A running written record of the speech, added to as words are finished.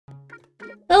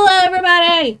Hello,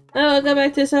 everybody! Welcome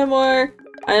back to some more.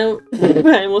 I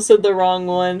almost said the wrong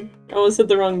one. I almost said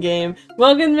the wrong game.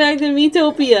 Welcome back to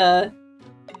Miitopia.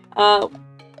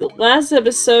 The last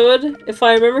episode, if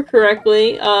I remember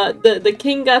correctly, the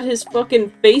king got his fucking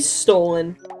face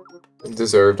stolen.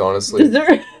 Deserved, honestly.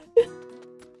 Deserved.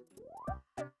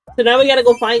 So now we gotta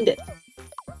go find it.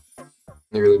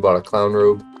 You really bought a clown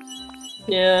robe.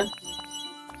 Yeah.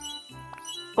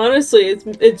 Honestly,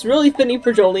 it's really fitting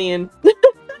for Joline.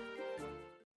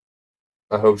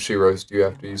 I hope she roasted you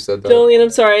after you said that. Joline, I'm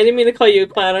sorry, I didn't mean to call you a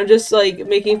clown. I'm just like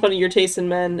making fun of your taste in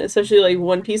men, especially like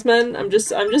One Piece men. I'm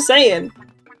just saying.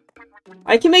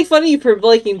 I can make fun of you for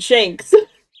liking Shanks.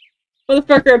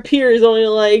 Motherfucker appears only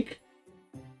like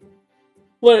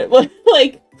what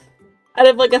like out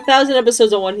of like 1,000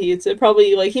 episodes of One Piece, it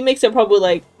probably like he makes it probably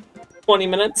like 20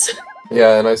 minutes.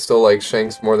 Yeah, and I still like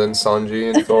Shanks more than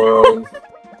Sanji and Zoro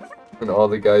and all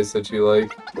the guys that you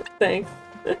like. Thanks.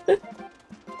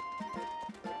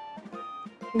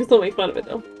 You can still make fun of it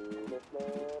though.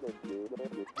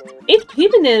 These pea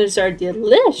bananas are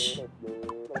delish.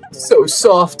 So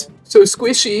soft, so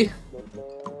squishy.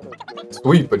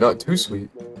 Sweet, but not too sweet.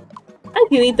 I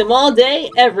can eat them all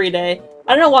day, every day.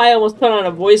 I don't know why I almost put on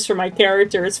a voice for my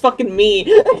character. It's fucking me.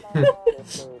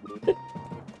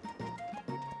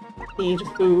 Need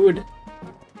food.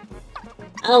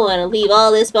 I want to leave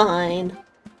all this behind.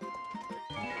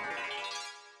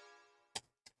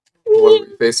 What are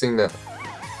we facing now?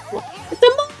 It's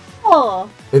a mole!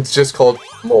 It's just called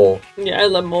Mole. Yeah, I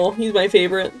love Mole. He's my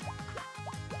favorite.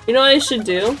 You know what I should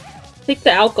do? Take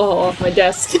the alcohol off my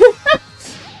desk. I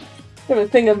have a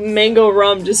thing of mango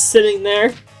rum just sitting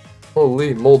there.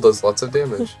 Holy, Mole does lots of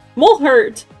damage. Mole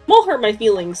hurt! Mole hurt my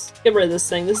feelings. Get rid of this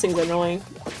thing. This thing's annoying.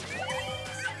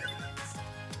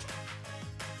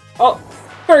 Oh,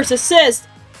 first assist!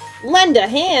 Lend a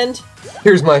hand!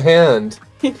 Here's my hand.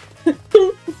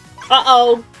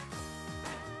 Uh-oh.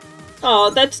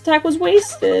 Oh, that attack was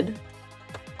wasted.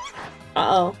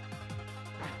 Uh-oh.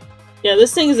 Yeah,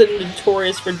 this thing is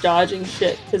notorious for dodging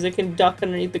shit, because it can duck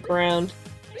underneath the ground.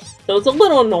 So it's a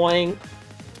little annoying.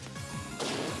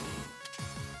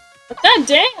 God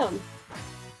damn!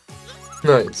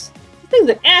 Nice. This thing's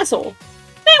an asshole.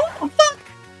 Man, what the fuck?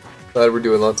 Glad we're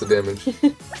doing lots of damage.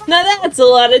 Now that's a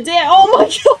lot of damage. Oh my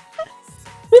god!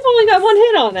 We've only got one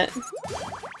hit on it.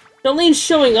 Jolene's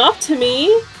showing off to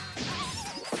me.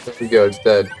 There we go, it's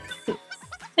dead.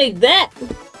 Take that!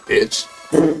 Bitch.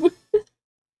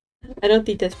 I don't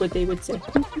think that's what they would say.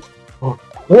 Oh.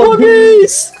 One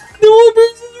Piece! The One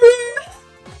Piece is real!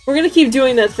 We're gonna keep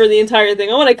doing that for the entire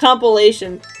thing. I want a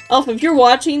compilation. Elf, if you're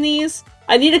watching these,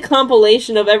 I need a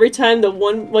compilation of every time the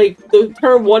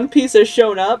term One Piece has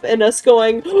shown up and us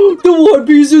going, oh, the One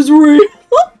Piece is real!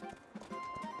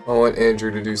 I want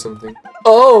Andrew to do something.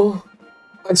 Oh!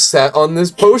 I sat on this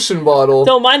potion bottle.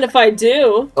 Don't mind if I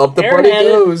do. Up the party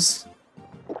goes.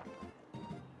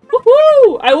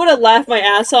 Woohoo! I would have laughed my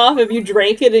ass off if you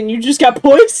drank it and you just got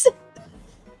poisoned.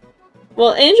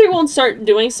 Well, Andrew won't start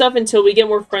doing stuff until we get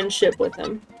more friendship with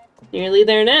him. Nearly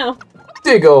there now.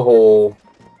 Dig a hole.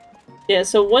 Yeah,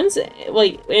 so once,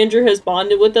 like, Andrew has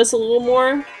bonded with us a little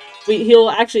more, he'll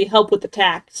actually help with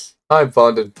attacks. I've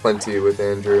bonded plenty with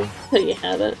Andrew. So you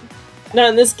haven't. Not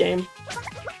in this game.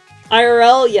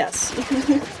 IRL, yes.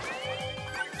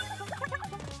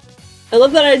 I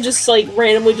love that I just, like,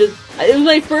 randomly just... It was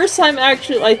my first time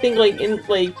actually, I think, like,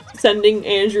 sending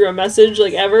Andrew a message,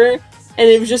 like, ever. And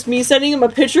it was just me sending him a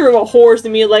picture of a horse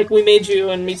and me, like, we made you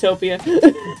in Miitopia.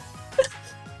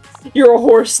 You're a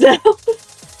horse now.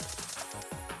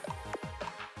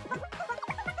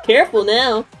 Careful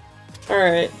now.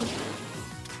 Alright.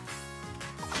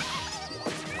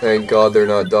 Thank God they're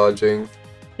not dodging.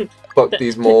 Fuck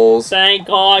these moles. Thank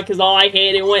God, because all I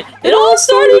hated went. It all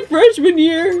started freshman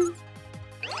year!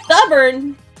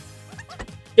 Stubborn!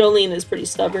 Joline is pretty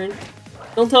stubborn.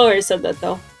 Don't tell her I said that,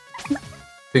 though.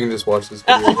 You can just watch this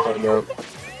video and find out.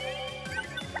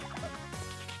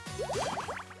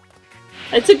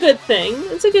 It's a good thing.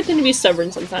 It's a good thing to be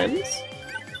stubborn sometimes.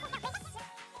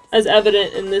 As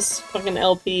evident in this fucking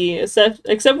LP.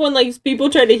 Except when, like, people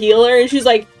try to heal her and she's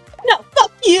like, no,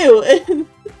 fuck you!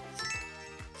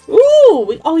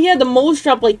 Ooh! Oh yeah, the moles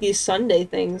drop, like, these Sunday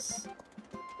things.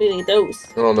 We need those.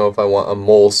 I don't know if I want a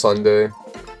mole sundae.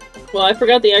 Well, I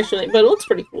forgot the actual name, but it looks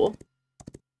pretty cool.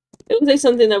 It looks like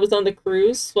something that was on the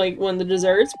cruise, like, one of the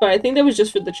desserts, but I think that was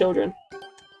just for the children.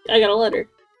 I got a letter.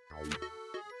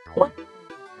 Wah,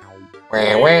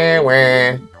 wah,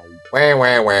 wah. Wah,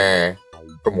 wah, wah.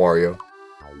 From Wario.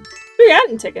 Free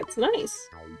adding tickets, nice.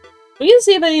 We can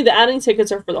see if any of the adding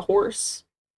tickets are for the horse.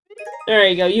 There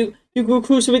you go. You go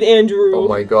cruise with Andrew. Oh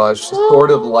my gosh,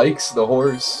 sort of likes the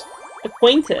horse.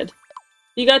 Acquainted.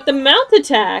 You got the mount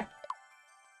attack.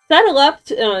 Saddle up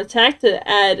to attack to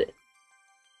add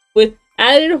with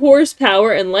added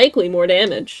horsepower and likely more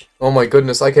damage. Oh my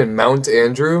goodness, I can mount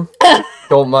Andrew?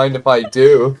 Don't mind if I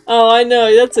do. Oh, I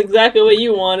know. That's exactly what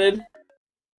you wanted.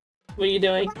 What are you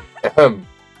doing? Ahem.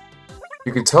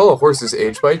 You can tell a horse's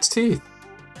age by its teeth.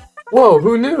 Whoa,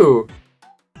 who knew?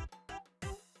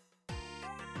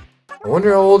 I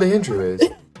wonder how old Andrew is.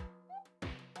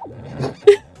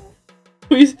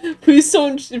 Please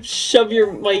someone shove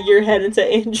your head into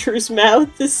Andrew's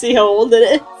mouth to see how old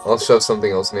it is. I'll shove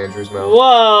something else in Andrew's mouth.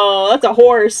 Whoa, that's a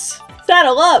horse.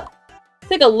 Saddle up.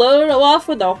 Take a load off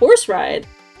with a horse ride.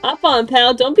 Hop on,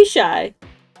 pal. Don't be shy.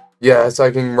 Yes, I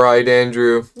can ride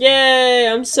Andrew. Yay,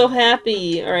 I'm so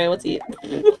happy. Alright, let's eat.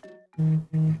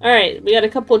 Alright, we got a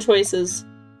couple of choices.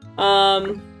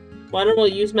 Why don't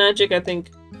we use magic? I think...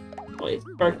 Wait,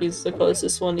 Sparky's the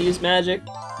closest one to use magic.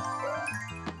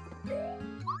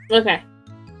 Okay.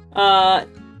 I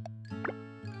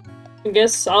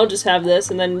guess I'll just have this,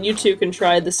 and then you two can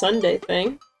try the Sunday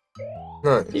thing.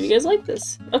 Nice. See if you guys like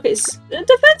this. Okay,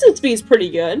 defensive speed's pretty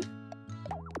good.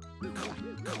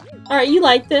 Alright, you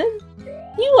liked it?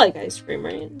 You like ice cream,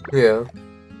 right? Yeah.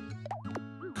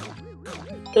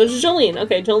 So it's Joline.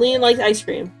 Okay, Joline likes ice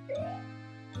cream.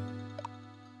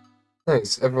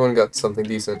 Nice. Everyone got something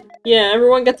decent. Yeah,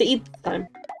 everyone got to eat this time.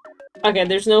 Okay,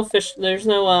 there's no fish. There's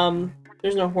no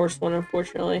horse one,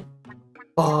 unfortunately.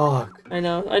 Fuck. I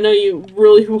know you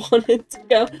really wanted to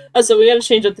go. Oh, so we gotta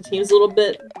change up the teams a little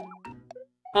bit.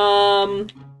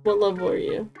 What level are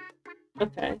you?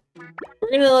 Okay.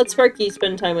 We're gonna let Sparky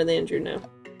spend time with Andrew now.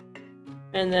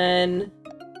 And then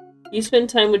you spend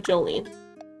time with Joline.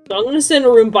 So I'm gonna sit in a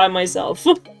room by myself.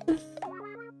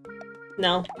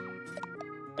 No.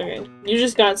 Okay. You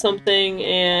just got something,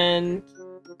 and...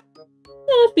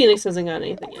 No, Phoenix hasn't got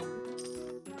anything yet.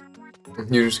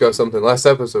 You just got something last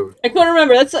episode. I couldn't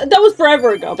remember. That was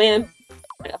forever ago, man.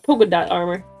 I got polka dot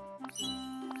armor.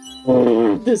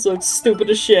 This looks stupid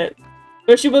as shit.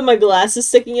 Especially with my glasses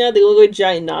sticking out, they look like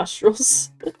giant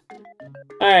nostrils.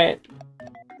 Alright.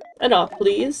 Head off,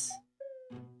 please.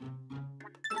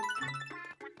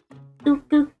 You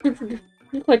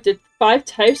collected 5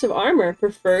 types of armor.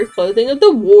 Preferred clothing of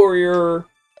the warrior.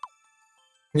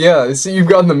 Yeah, see, you've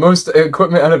gotten the most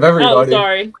equipment out of everybody. Oh,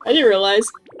 sorry. I didn't realize.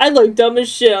 I look dumb as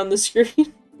shit on the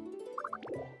screen.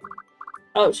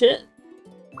 Oh, shit.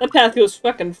 That path goes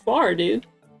fucking far, dude.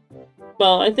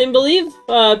 Well, I believe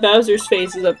Bowser's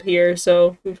face is up here,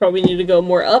 so we probably need to go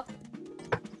more up.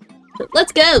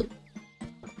 Let's go!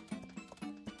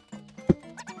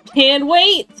 Can't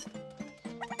wait!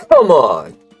 Come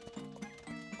on!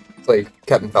 It's like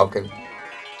Captain Falcon.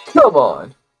 Come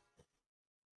on!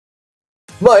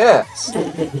 My ass!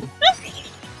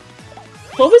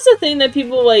 What was the thing that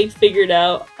people, like, figured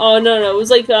out? Oh, no, it was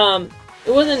like,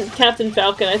 it wasn't Captain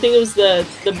Falcon, I think it was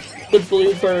the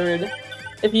blue bird.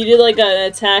 If you did, like, an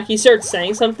attack, he started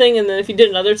saying something, and then if you did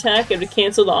another attack, it would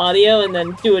cancel the audio and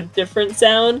then do a different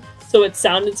sound, so it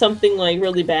sounded something, like,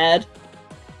 really bad.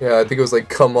 Yeah, I think it was like,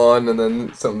 come on, and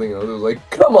then something else. It was like,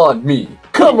 come on me!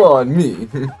 Come on me!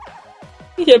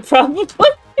 Yeah, probably.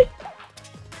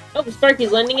 Oh,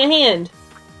 Sparky's lending a hand.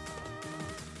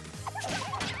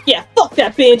 Yeah, fuck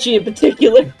that Banshee in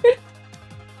particular.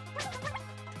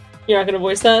 You're not gonna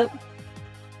voice that?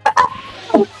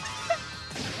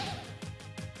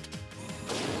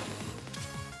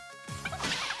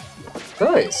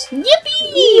 Nice!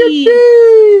 Yippee!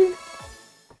 Yippee!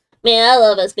 Man, I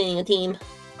love us being a team.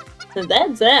 And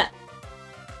that's that.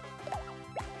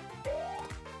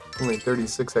 Only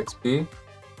 36 XP?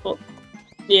 Well,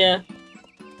 yeah.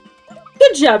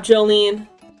 Good job, Joline.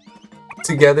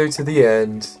 Together to the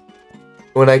end.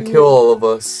 When I kill all of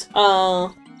us.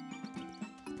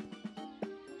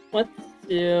 What to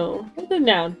do? Let's go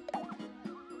down.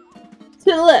 To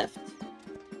the left.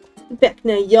 Back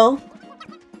now, y'all.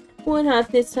 One half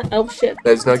this time. Oh, shit.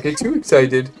 Let's not get too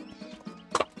excited.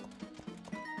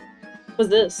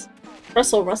 What's this?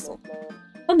 Rustle, rustle.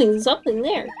 Something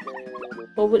there.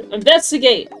 Well,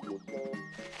 investigate.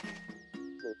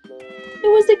 It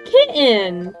was a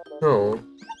kitten. Oh.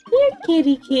 Here,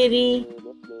 kitty, kitty.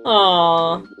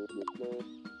 Aww.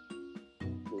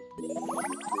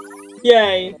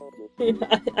 Yay.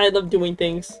 I love doing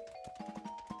things.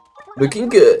 Looking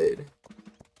good.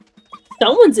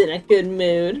 Someone's in a good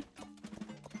mood.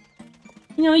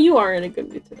 You know, you are in a good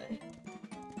mood today.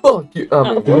 Fuck you.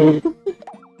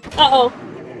 Uh-oh.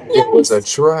 It was a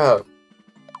trap.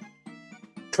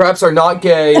 Traps are not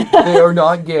gay. They are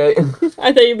not gay.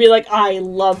 I thought you'd be like, I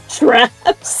love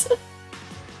traps.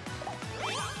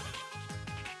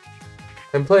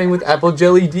 I'm playing with Apple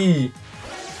Jelly D.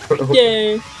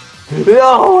 Yay.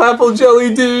 No, Apple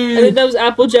Jelly D! I think that was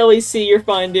Apple Jelly C. You're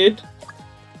fine, dude.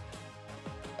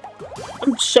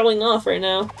 I'm showing off right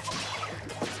now.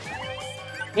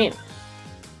 Damn.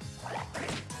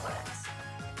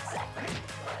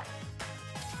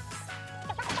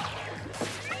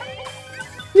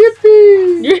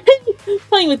 Yippee! You're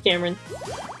playing with Cameron.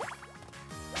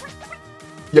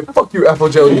 Yeah, fuck you, Apple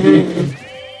Jelly D.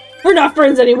 We're not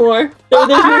friends anymore.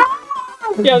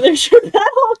 There's your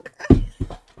hook.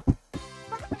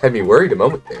 Had me worried a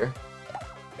moment there.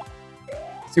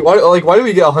 See, why do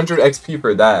we get 100 XP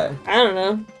for that? I don't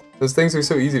know. Those things are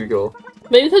so easy to kill.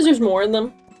 Maybe because there's more in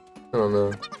them. I don't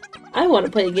know. I want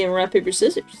to play a game of rock, paper,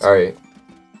 scissors. Alright.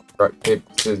 Rock, paper,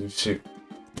 scissors, shoot.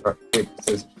 Rock, paper,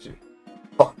 scissors, shoot.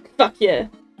 Fuck. Fuck yeah.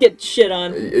 Get shit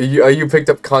on. You picked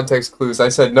up context clues. I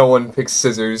said no one picks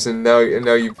scissors, and now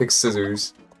you pick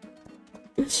scissors.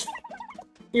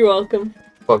 You're welcome.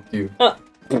 Fuck you. Oh.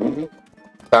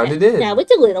 Found it in. Now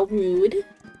it's a little rude.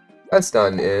 That's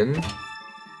not an in.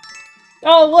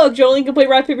 Oh, look, Joline can play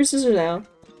rock, paper, scissors now.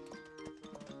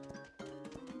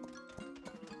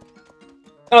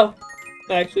 Oh.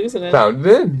 Actually, isn't it? Found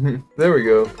it in. There we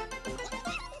go.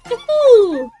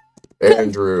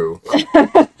 Andrew.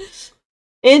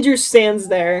 Andrew stands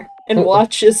there and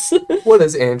watches. What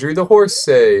does Andrew the horse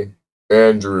say?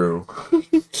 Andrew.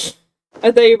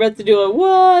 I thought you were about to do a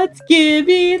what's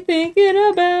Gibby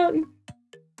thinking about?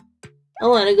 I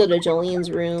want to go to Joline's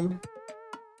room.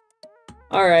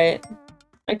 Alright.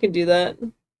 I can do that.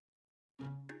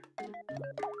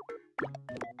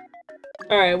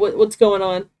 Alright, what's going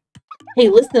on? Hey,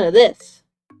 listen to this.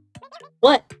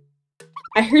 What?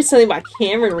 I heard something about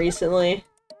Cameron recently.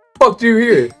 Fuck do you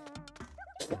hear?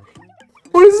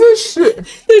 What is this shit?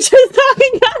 They're just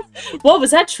talking about. What,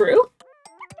 was that true?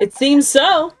 It seems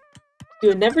so. You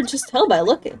would never just tell by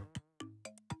looking.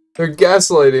 They're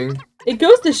gaslighting. It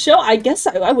goes to show, I guess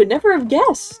I would never have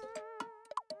guessed.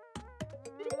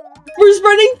 We're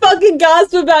spreading fucking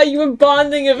gossip about you and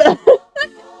bonding about.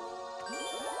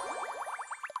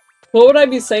 What would I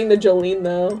be saying to Joline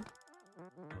though?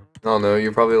 I don't know,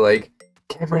 you're probably like,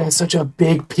 Cameron has such a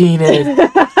big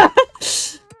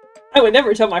penis. I would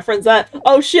never tell my friends that.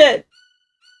 Oh shit!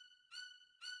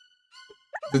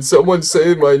 Did someone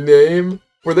say my name?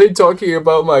 Were they talking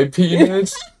about my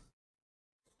penis?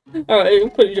 Alright,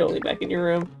 I'm putting Joline back in your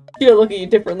room. She's gonna look at you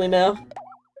differently now.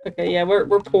 Okay, yeah, we're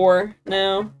poor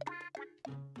now.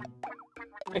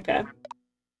 Okay.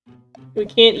 We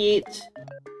can't eat.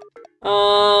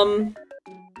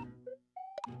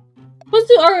 What's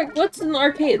in the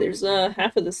arcade? There's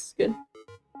half of this is good.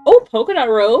 Oh, polka dot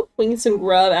rope. We can get some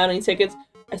grub, out any tickets.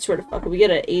 I swear to fuck, if we get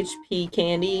an HP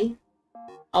candy,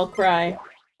 I'll cry.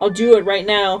 I'll do it right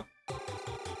now.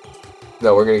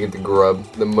 No, we're gonna get the grub,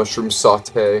 the mushroom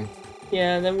saute.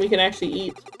 Yeah, then we can actually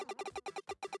eat.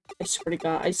 I swear to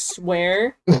God, I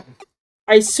swear.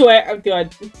 I swear, oh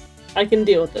god, I can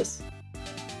deal with this.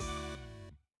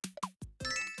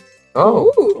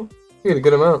 Oh, Ooh. you get a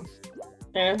good amount.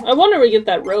 Yeah, I wonder if we get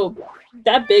that robe.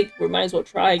 That big, we might as well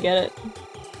try get it.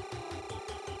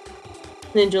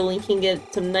 Then Joline can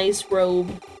get some nice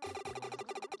robe.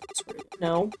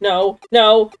 No, no,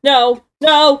 no, no,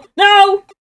 no, no!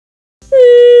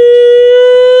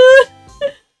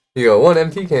 You got one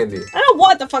MP candy. I don't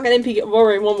want the fucking MP.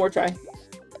 Alright, one more try.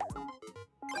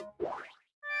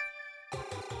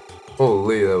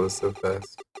 Holy, that was so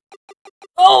fast.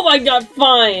 Oh my god,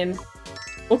 fine!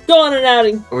 We'll go on an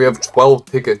outing. We have 12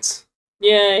 tickets.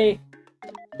 Yay.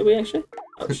 Did we actually?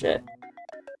 Oh shit.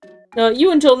 No,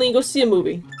 you and Joline go see a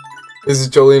movie. This is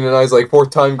Joline and I's like 4th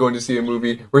time going to see a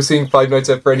movie. We're seeing Five Nights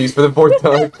at Freddy's for the 4th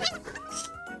time.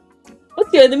 Let's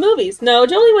go to the movies. No,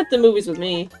 Joline went to the movies with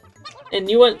me. And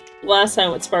you went last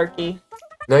time with Sparky.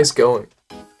 Nice going.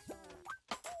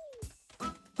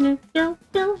 What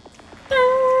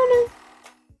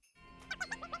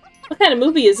kind of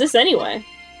movie is this anyway?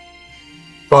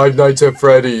 Five Nights at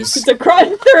Freddy's. It's a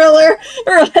crime thriller!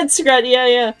 Or a head scratch, yeah,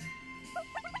 yeah.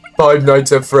 Five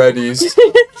Nights at Freddy's.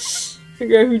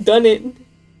 Figure out who done it.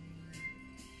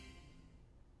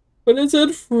 When it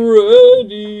said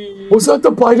Freddy. Was that the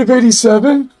bite of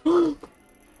 87?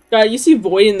 God, you see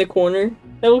Void in the corner?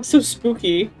 That looks so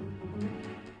spooky.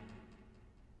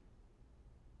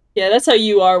 Yeah, that's how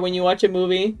you are when you watch a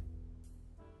movie.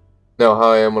 No,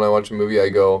 how I am when I watch a movie, I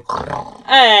go...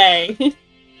 Hey! Is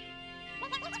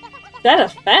that a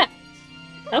fact?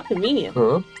 How convenient.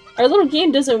 Huh? Our little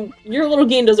game doesn't... Your little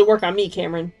game doesn't work on me,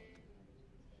 Cameron.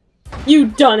 You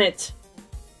done it!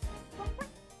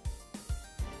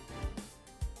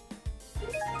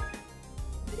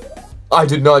 I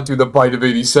did not do the bite of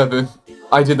 87.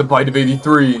 I did the bite of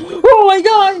 83. Oh my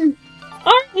god!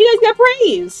 Alright, you guys got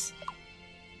praise!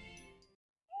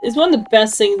 It's one of the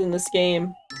best things in this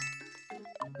game.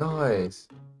 Nice.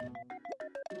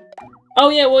 Oh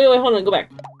yeah, wait, hold on, go back.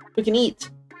 We can eat.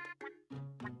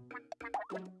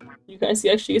 You guys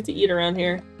actually get to eat around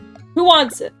here. Who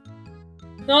wants it?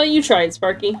 No, you try it,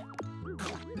 Sparky.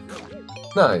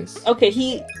 Nice. Okay,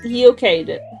 he okayed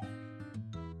it.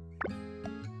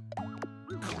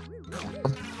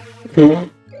 No!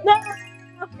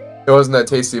 It wasn't that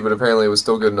tasty, but apparently it was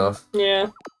still good enough. Yeah.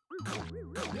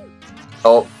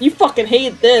 Oh. You fucking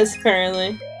hate this,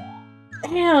 apparently.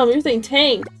 Damn, your thing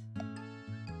tanked.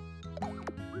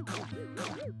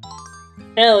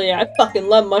 Hell yeah, I fucking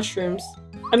love mushrooms.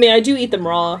 I mean, I do eat them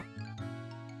raw.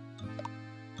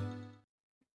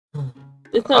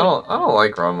 It's not. I don't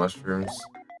like raw mushrooms.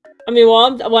 I mean,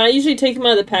 when I usually take them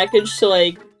out of the package to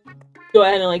like go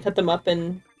ahead and like cut them up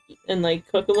and like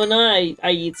cook and whatnot,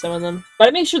 I eat some of them. But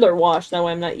I make sure they're washed. That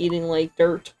way, I'm not eating like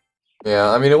dirt.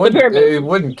 Yeah, I mean, it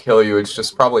wouldn't kill you. It's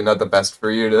just probably not the best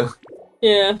for you to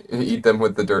eat them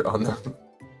with the dirt on them.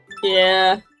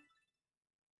 Yeah.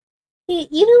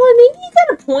 You know what? Maybe you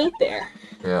got a point there.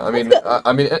 Yeah, I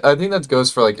mean, I think that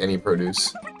goes for like any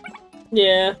produce.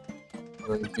 Yeah.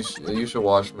 Like, you should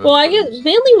wash them. Well, I guess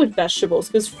mainly with vegetables,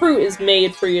 because fruit is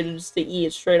made for you to just to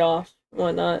eat straight off and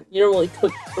whatnot. You don't really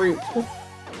cook fruit.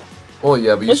 Well,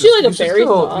 yeah, but you should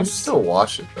still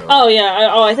wash it, though. Oh,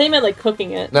 yeah. I think I meant, like,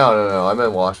 cooking it. No, I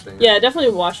meant washing it. Yeah,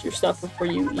 definitely wash your stuff before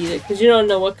you eat it, because you don't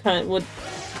know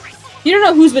you don't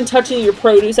know who's been touching your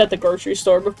produce at the grocery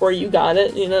store before you got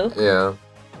it, you know? Yeah.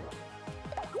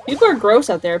 People are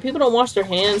gross out there. People don't wash their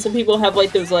hands. Some people have,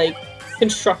 like, those, like,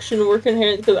 construction working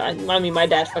here. Because, I mean, my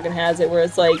dad fucking has it, where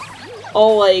it's, like,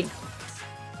 all, like,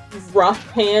 rough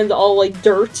hands, all, like,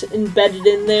 dirt embedded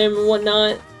in them and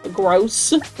whatnot.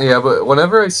 Gross. Yeah, but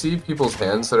whenever I see people's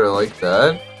hands that are like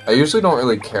that, I usually don't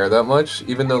really care that much,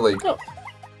 even though, like... Oh.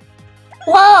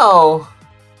 Wow!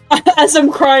 As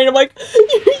I'm crying, I'm like,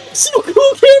 you're so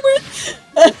cool,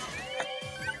 Cameron!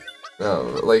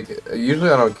 No, like, usually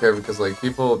I don't care because, like,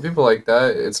 people like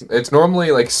that, it's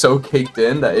normally, like, so caked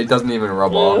in that it doesn't even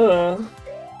rub off.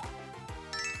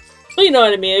 Well, you know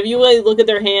what I mean. If you, like, look at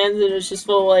their hands and it's just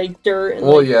full of, like, dirt and,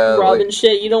 rub and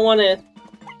shit, you don't want to...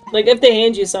 Like, if they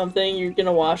hand you something, you're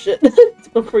gonna wash it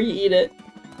before you eat it.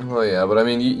 Well, yeah, but I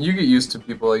mean, you get used to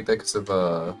people like that because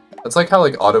of, it's like how,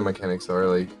 like, auto mechanics are,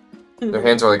 like, their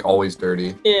hands are, like, always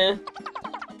dirty. Yeah.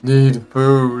 Need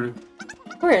food.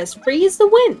 We're as free as the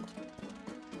wind.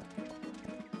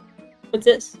 What's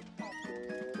this?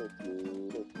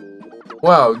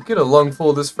 Wow, get a lungful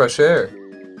of this fresh air.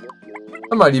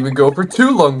 I might even go for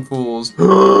 2 lungfuls.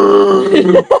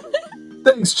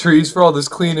 Thanks, trees, for all this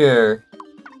clean air.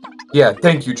 Yeah,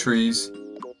 thank you, trees.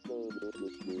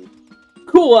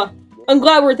 Cool. I'm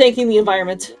glad we're thanking the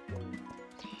environment.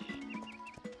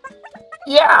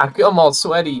 Yeah, I'm all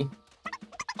sweaty.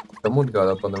 Someone got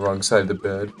up on the wrong side of the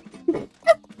bed.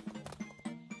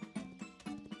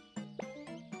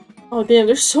 Oh damn,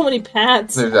 there's so many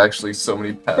paths. There's actually so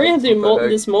many paths. We're gonna have to do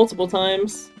this multiple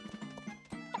times.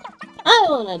 I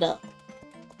wanna know.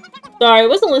 Sorry, I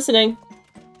wasn't listening.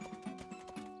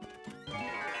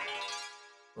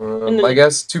 I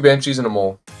guess 2 banshees and a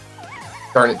mole.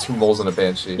 Darn it, 2 moles and a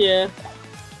banshee. Yeah.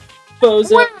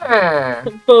 Bozo.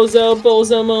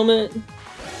 Bozo moment.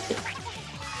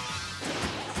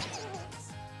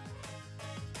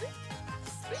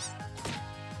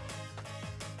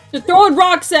 They're throwing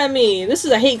rocks at me! This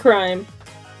is a hate crime.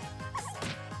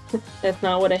 That's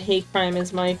not what a hate crime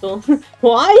is, Michael.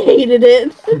 Well, I hated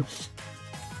it!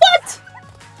 What?!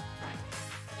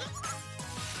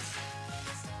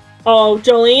 Oh,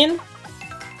 Joline?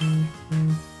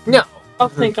 No! Oh,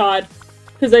 thank God.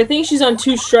 Because I think she's on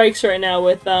 2 strikes right now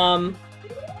with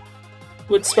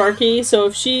Sparky, so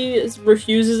if she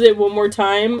refuses it one more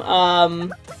time,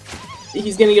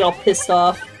 he's gonna get all pissed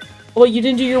off. Oh, you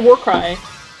didn't do your war cry.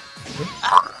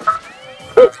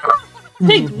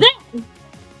 Take that!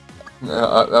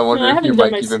 I wonder if you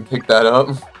might even pick that up.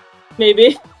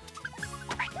 Maybe.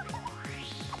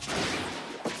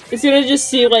 It's gonna just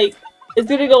see, like, it's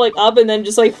gonna go, like, up and then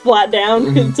just, like, flat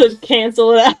down to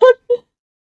cancel it out.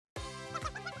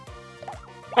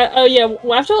 Oh, yeah,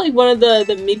 after, like, one of the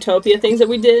Miitopia things that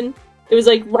we did, it was,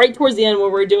 like, right towards the end when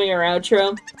we were doing our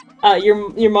outro.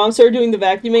 Your mom started doing the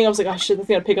vacuuming. I was like, oh shit, that's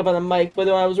gonna pick up on the mic. But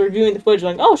then when I was reviewing the footage,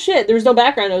 I'm like, oh shit, there was no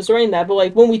background noise during that. But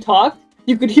like when we talked,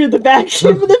 you could hear the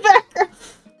vacuum in the background.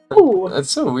 Ooh, that's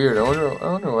so weird. I wonder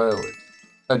why that works.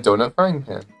 A donut frying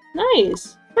pan.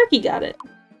 Nice. Sparky got it.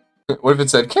 What if it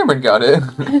said Cameron got it?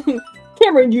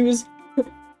 Cameron used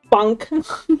bunk.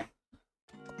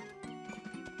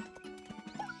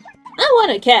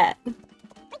 and a cat.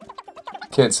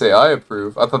 Can't say I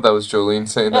approve. I thought that was Joline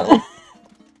saying that.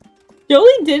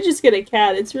 Joline did just get a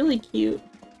cat. It's really cute.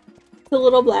 It's a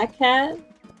little black cat.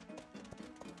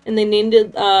 And they named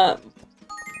it,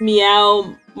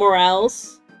 Meow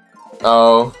Morales.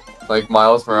 Oh, like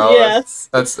Miles Morales? Yes.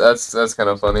 That's kind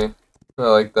of funny. I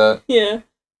like that. Yeah.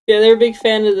 Yeah, they're a big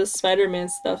fan of the Spider-Man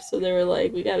stuff, so they were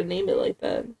like, we gotta name it like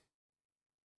that.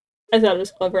 I thought it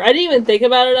was clever. I didn't even think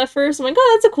about it at first. I'm like,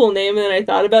 oh, that's a cool name. And then I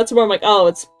thought about it some more. I'm like, oh,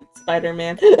 it's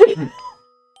Spider-Man.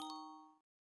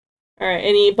 Alright,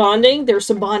 any bonding? There's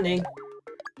some bonding.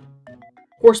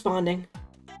 Horse bonding.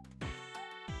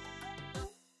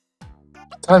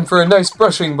 Time for a nice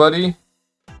brushing, buddy.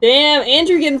 Damn,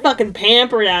 Andrew getting fucking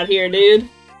pampered out here, dude.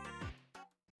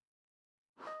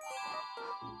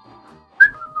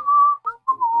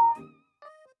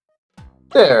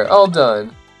 There, all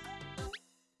done.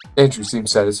 Andrew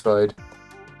seems satisfied.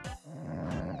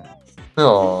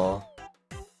 Aww.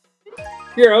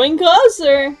 Growing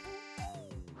closer.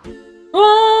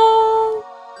 Whoa!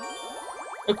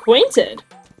 Acquainted.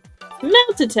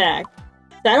 Mount attack.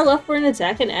 Saddle up for an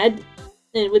attack and add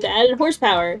with added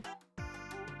horsepower.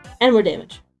 And more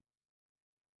damage.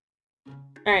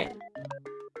 Alright.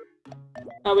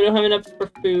 Oh, we don't have enough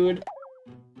for food.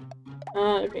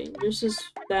 Okay, yours is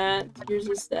that, yours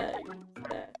is that, yours is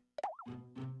that.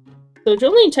 So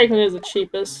Joline technically is the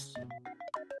cheapest.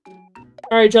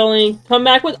 Alright, Joline, come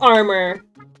back with armor.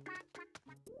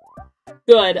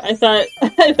 Good. I thought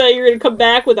you were gonna come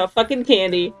back with a fucking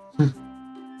candy.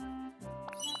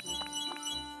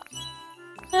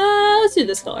 Let's do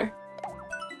this color.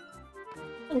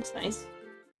 Looks nice.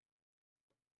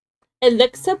 It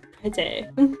looks so pretty.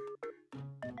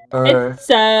 Alright.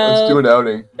 So let's do an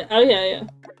outing. Oh yeah, yeah.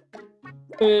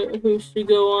 Who should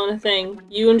go on a thing?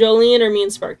 You and Joline or me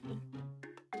and Sparky?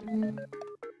 You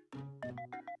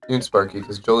and Sparky,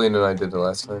 because Joline and I did it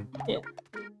last time. Yeah.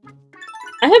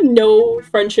 I have no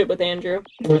friendship with Andrew.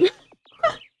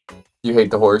 You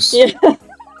hate the horse? Yeah.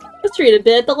 Let's read a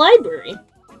bit at the library.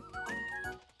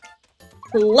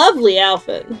 Lovely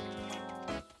outfit.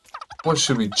 What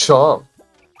should we chomp?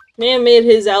 Man made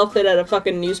his outfit out of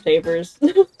fucking newspapers.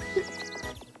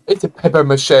 It's a paper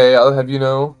mache, I'll have you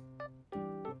know.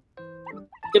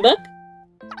 Good book?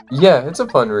 Yeah, it's a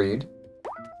fun read.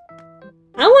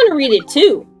 I want to read it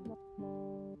too.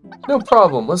 No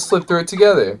problem, let's flip through it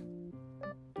together.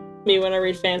 Me when I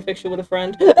read fan fiction with a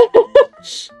friend. Can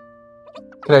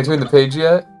I turn the page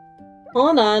yet?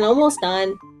 Hold on, almost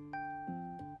done.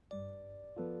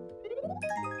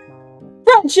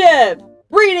 Friendship!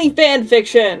 Reading fan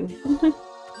fiction!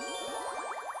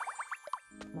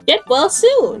 Get well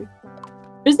soon!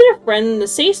 Visit a friend in the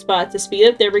safe spot to speed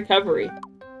up their recovery.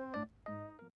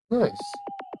 Nice.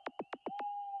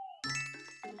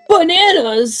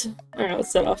 Bananas! Alright,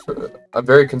 let's set off. I'm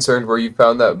very concerned where you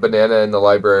found that banana in the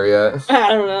library at. I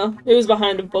don't know. It was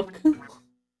behind a book.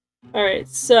 Alright,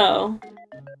 so...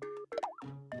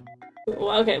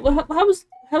 Well, okay, well,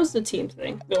 how's the team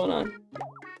thing going on?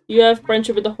 You have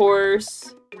friendship with the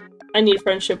horse. I need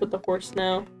friendship with the horse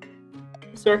now.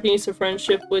 Sparky needs some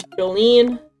friendship with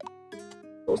Joline.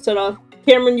 We'll set off.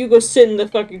 Cameron, you go sit in the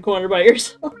fucking corner by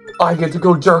yourself. I get to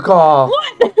go jerk off!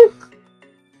 What?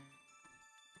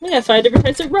 We got 5 different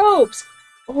types of ropes.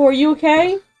 Oh, are you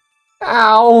okay?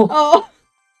 Ow! Oh,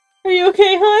 are you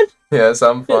okay, hon? Yes,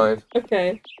 I'm fine.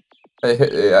 Okay.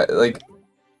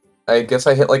 I guess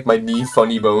I hit, like, my knee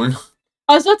funny bone.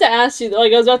 I was about to ask you,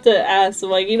 like,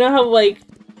 you know how, like...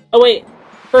 Oh, wait.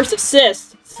 First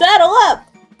assist. Saddle up!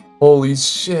 Holy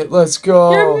shit, let's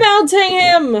go! You're mounting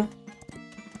him!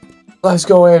 Let's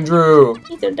go, Andrew!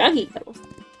 These are doggy cuddles.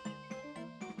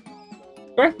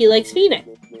 Sparky likes Phoenix.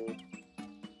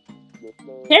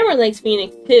 Cameron likes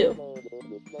Phoenix, too.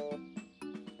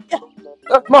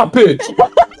 That's my bitch!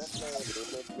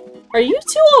 Are you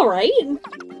two alright?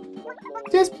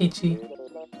 Just Peachy.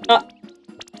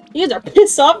 You guys are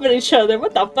pissed off at each other.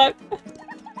 What the fuck?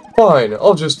 Fine,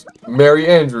 I'll just marry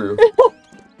Andrew.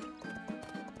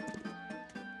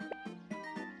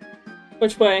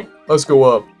 Which way? Let's go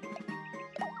up.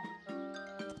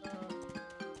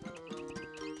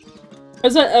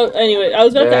 Anyway, I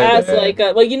was about to ask,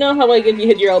 like, you know how, like, if you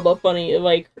hit your elbow funny,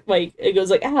 like, it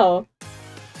goes like, ow.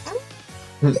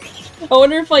 I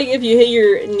wonder if, like, if you hit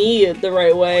your knee the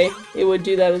right way, it would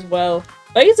do that as well.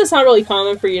 I guess it's not really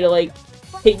common for you to, like,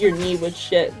 hit your knee with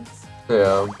shit.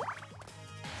 Yeah.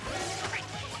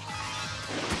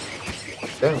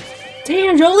 Damn.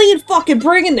 Damn, Joline fucking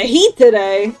bringing the heat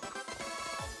today!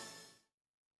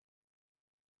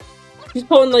 She's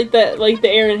pulling, like, the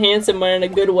Aaron Hansen one in a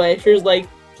good way. She was like,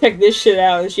 check this shit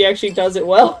out, and she actually does it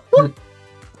well.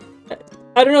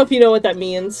 I don't know if you know what that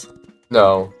means.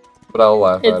 No, but I'll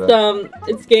laugh at it.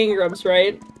 It's Gang Grumps,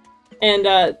 right?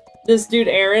 And, this dude,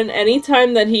 Aaron,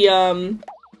 anytime that he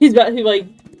like,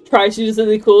 tries to do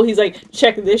something cool, he's like,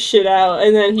 check this shit out,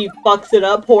 and then he fucks it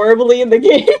up horribly in the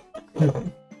game.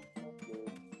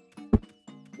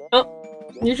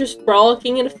 Oh, you're just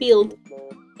frolicking in a field,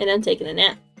 and I'm taking a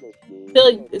nap. I feel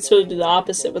like it's supposed to do the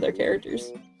opposite with our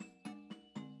characters.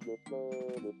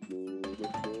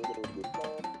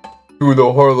 Do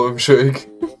the Harlem Shake.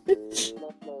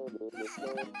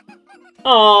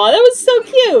 Aw, that was so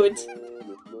cute!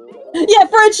 Yeah,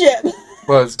 friendship!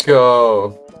 Let's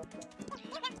go.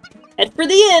 Head for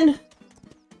the end!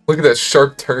 Look at that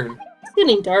sharp turn. It's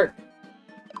getting dark.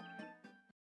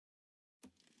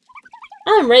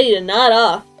 I'm ready to nod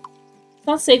off. It's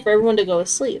not safe for everyone to go to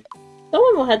sleep.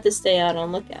 Someone will have to stay out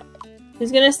on lookout.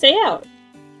 Who's gonna stay out?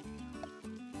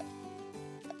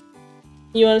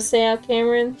 You wanna stay out,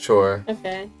 Cameron? Sure.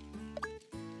 Okay.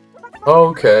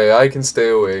 Okay, I can stay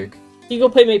awake. You go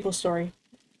play Maple Story.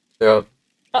 Yep.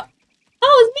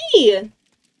 Oh, it's me!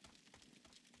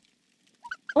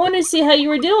 I wanted to see how you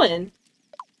were doing.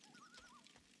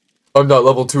 I'm not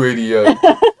level 280 yet.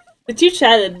 The two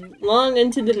chatted long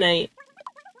into the night.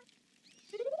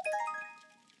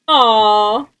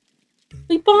 Aww.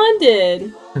 We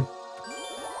bonded.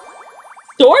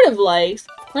 Sort of like.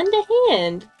 Lend a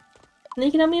hand. And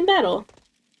they can help me in battle.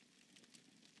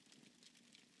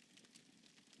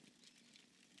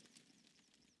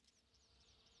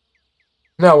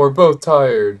 Now we're both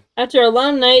tired. After a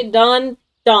long night, dawn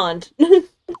dawned.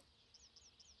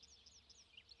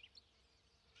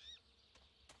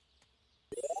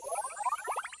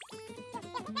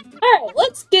 Alright,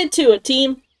 let's get to it,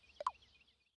 team.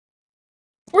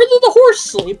 Where did the horse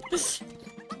sleep?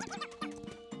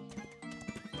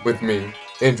 With me.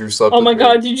 Andrew slept Oh my with me.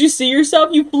 god, did you see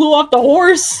yourself? You flew off the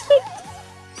horse!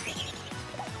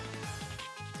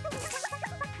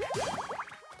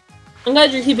 I'm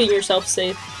glad you're keeping yourself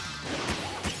safe.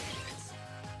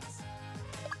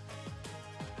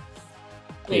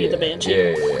 Let me get the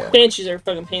Banshee. Yeah. Banshees are a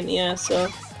fucking pain in the ass, so...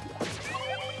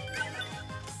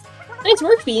 Nice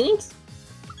work, Phoenix!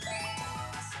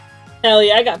 Hell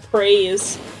yeah, I got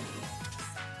praise.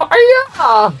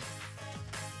 Oh,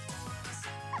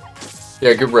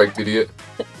 yeah, get wrecked, idiot.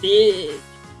 Big.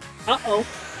 Uh-oh.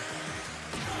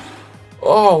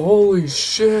 Oh, holy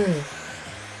shit.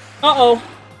 Uh-oh.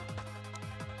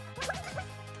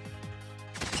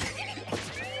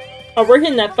 Oh, we're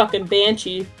hitting that fucking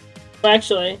Banshee. Well,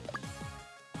 actually.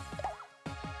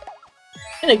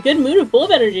 In a good mood and full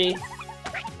of energy.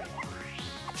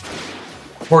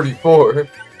 44.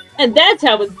 And that's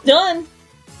how it's done!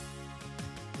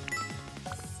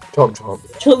 Chomp chomp.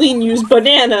 Joline used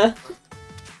banana.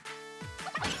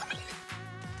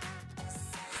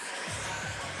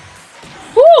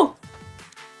 Woo!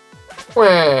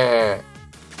 Wah.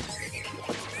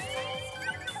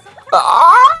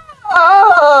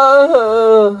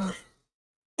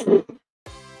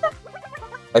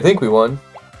 I think we won.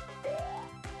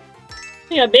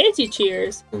 We got Banshee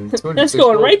cheers. And That's 206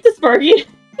 going gold. right to Sparky.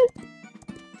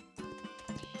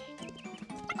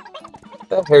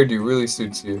 That hairdo really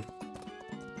suits you.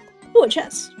 Ooh, a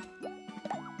chest.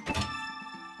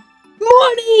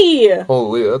 Money!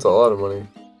 Holy, that's a lot of money.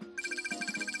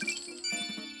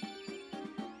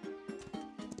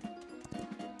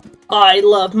 I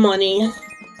love money.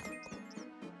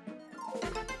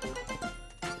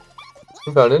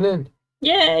 We found an inn.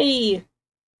 Yay!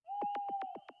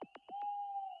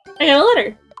 I got a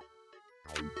letter.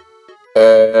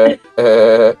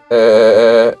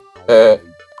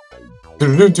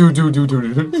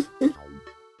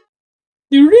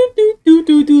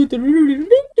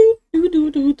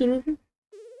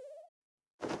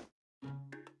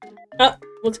 Oh,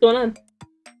 what's going on?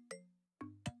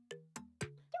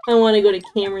 I want to go to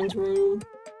Cameron's room.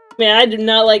 Man, I do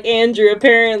not like Andrew,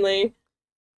 apparently.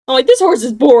 I'm like, this horse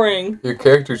is boring. Your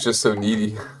character's just so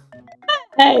needy.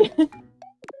 Hey!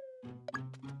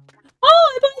 Oh,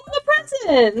 I bought you a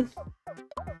present!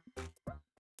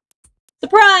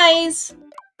 Surprise!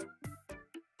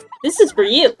 This is for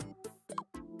you.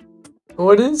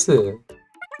 What is it?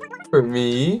 For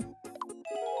me?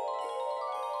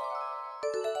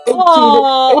 18,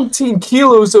 Aww. 18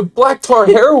 kilos of black tar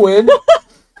heroin?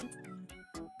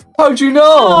 How'd you know?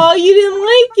 Oh, you didn't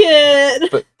like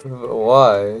it! But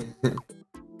why?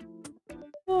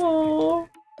 Oh.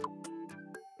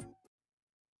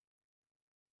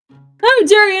 How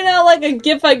dare you not like a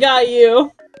gift I got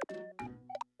you?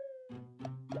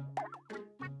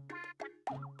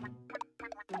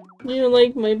 You don't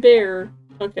like my bear.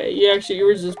 Okay, yours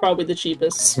is probably the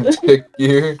cheapest. Some pick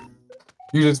gear.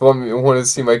 You just want to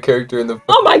see my character in the.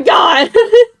 Oh my god!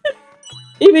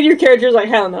 Even your character's like,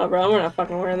 hell no, bro. We're not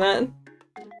fucking wearing that.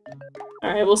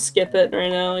 Alright, we'll skip it right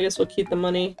now. I guess we'll keep the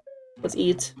money. Let's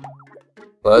eat.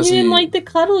 You didn't like the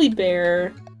cuddly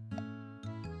bear.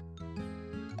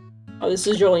 Oh, this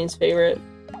is Jolene's favorite.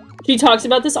 She talks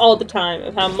about this all the time,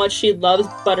 of how much she loves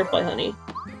butterfly honey.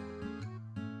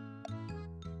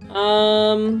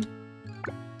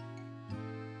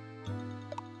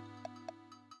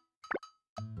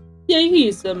 Yeah, you can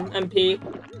use some MP.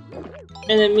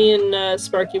 And then me and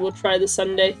Sparky will try the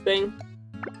Sunday thing.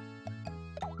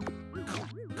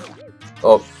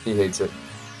 Oh, he hates it.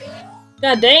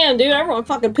 God damn, dude, everyone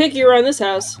fucking picky around this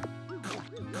house.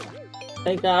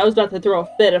 Thank God, I was about to throw a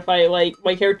fit if I, like,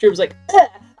 my character was like,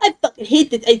 I fucking hate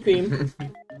this ice cream.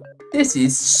 This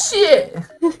is shit!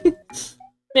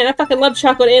 Man, I fucking love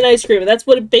chocolate and ice cream, that's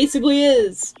what it basically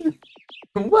is.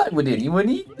 Why would anyone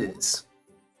eat this?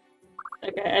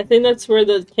 Okay, I think that's where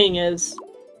the king is.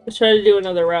 Let's try to do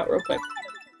another route real quick.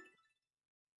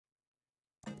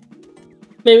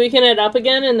 Maybe we can head up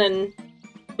again and then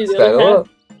do the other path.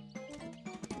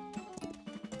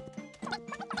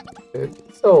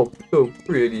 It's so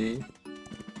pretty.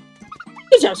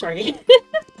 Good job, Sparky.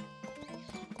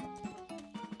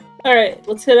 Alright,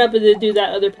 let's head up and then do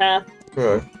that other path.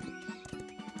 Alright.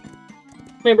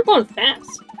 Man, we're going fast.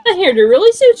 That hairdo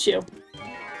really suits you.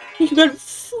 You could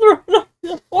throw off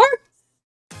the horse.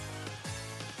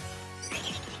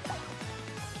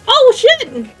 Oh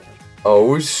shit!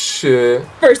 Oh shit.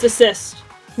 First assist.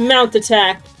 Mount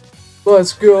attack.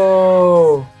 Let's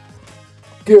go!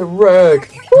 Get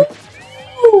wrecked!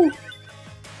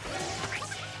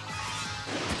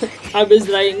 I was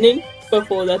lightning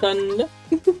before the thunder.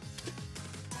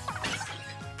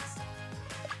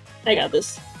 I got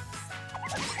this.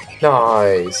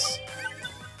 Nice.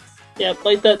 Yep,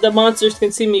 like the monsters can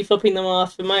see me flipping them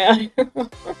off in my eye.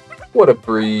 What a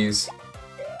breeze.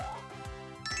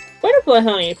 Butterfly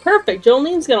honey, perfect.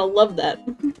 Jolene's gonna love that.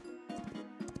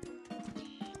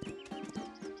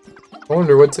 I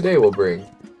wonder what today will bring.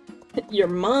 Your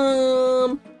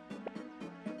mom.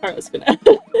 Alright, let's go now.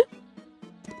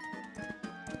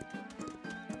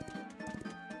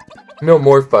 No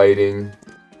more fighting.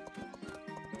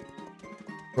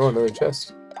 Oh, another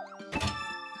chest.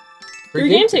 Free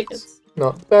game tickets.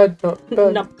 Not bad, not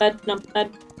bad. Not bad, not bad.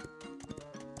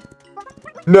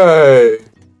 Nay!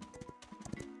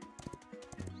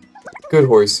 Good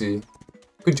horsey.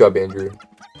 Good job, Andrew.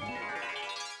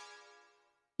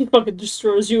 He fucking just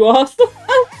throws you off.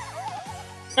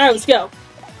 Alright, let's go.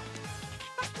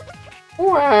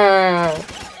 Wow.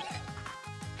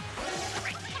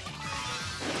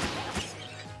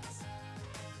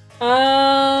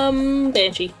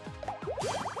 Banshee.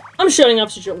 I'm showing up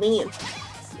to Joline.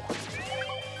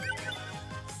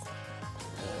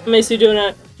 I'm basically doing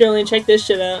a Joline, check this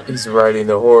shit out. He's riding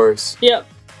the horse. Yep.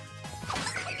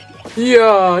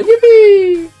 Yeah,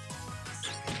 yippee!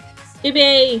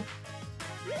 Yippee!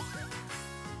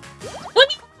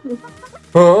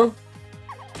 Huh?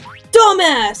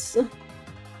 Dumbass!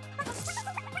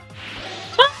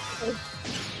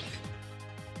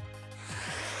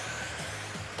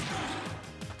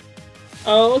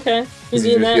 Oh, okay. Is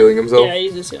he just healing himself? Yeah,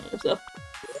 he's just healing himself.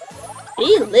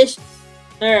 Delicious.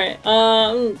 Alright,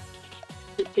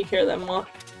 take care of that moth.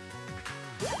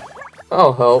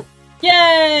 I'll help.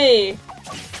 Yay!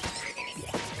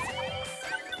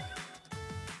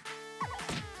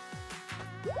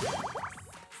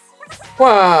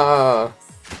 Wow!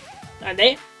 God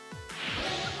damn.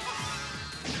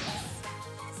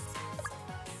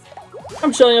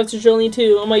 I'm showing up to Joline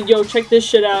too. I'm like, yo, check this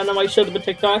shit out, and I'm like, showed up a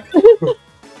TikTok. The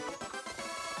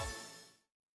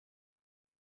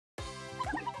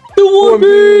One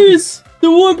Piece! The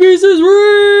One Piece is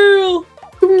real!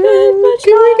 Can we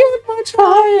get much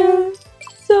higher?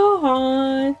 So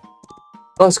high.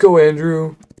 Let's go,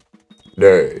 Andrew.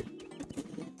 Nay.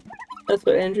 That's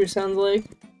what Andrew sounds like.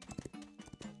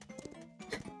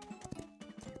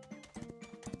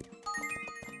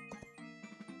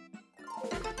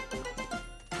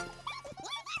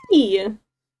 Yeah.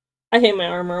 I hate my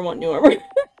armor. I want new armor.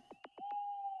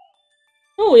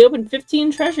 Oh, we opened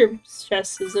 15 treasure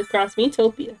chests across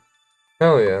Miitopia.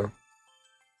 Hell yeah.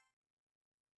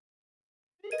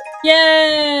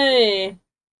 Yay!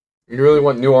 You really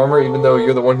want new armor even though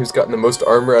you're the one who's gotten the most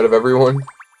armor out of everyone?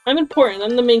 I'm important.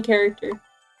 I'm the main character.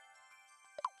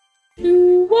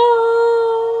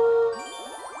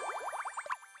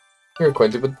 You're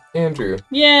acquainted with Andrew.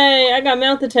 Yay! I got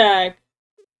mount attack.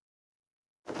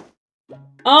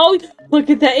 Oh, look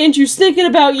at that! Andrew's thinking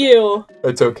about you!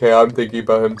 It's okay, I'm thinking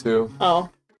about him too. Oh.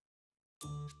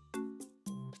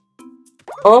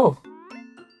 Oh!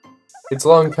 It's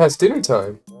long past dinner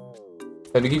time.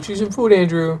 Time to get you some food,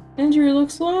 Andrew. Andrew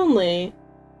looks lonely.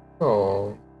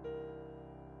 Oh.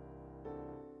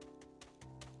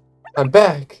 I'm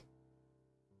back.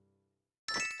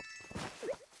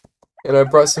 And I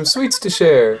brought some sweets to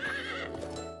share.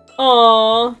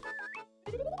 Aww.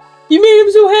 You made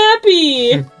him so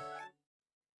happy!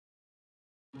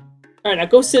 Alright, now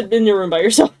go sit in your room by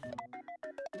yourself.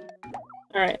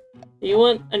 Alright. You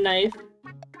want a knife?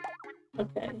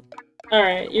 Okay.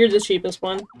 Alright, you're the cheapest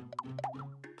one.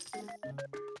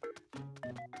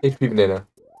 HP banana.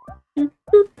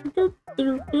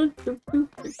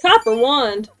 Copper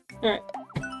wand! Alright.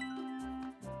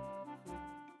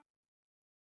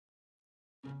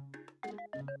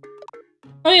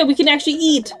 Oh yeah, we can actually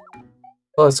eat!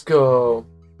 Let's go.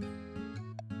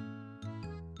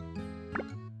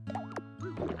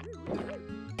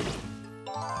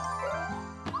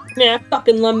 Man, I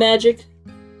fucking love magic.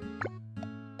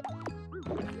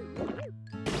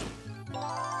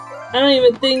 I don't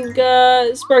even think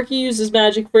Sparky uses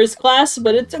magic for his class,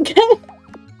 but it's okay.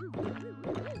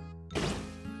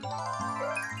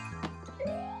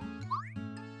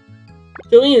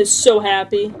 Joline is so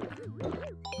happy.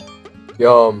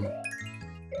 Yum.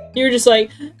 You were just like,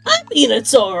 I mean,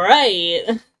 it's alright.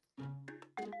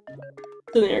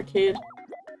 To the arcade.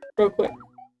 Real quick.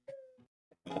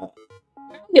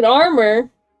 Get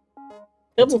armor.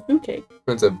 Double food cake.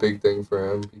 That's a big thing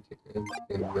for him.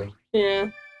 Yeah.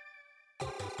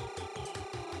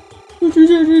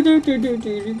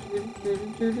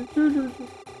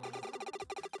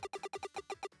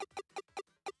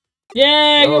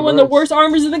 Yeah, I got one of the worst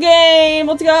armors in the game!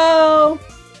 Let's go!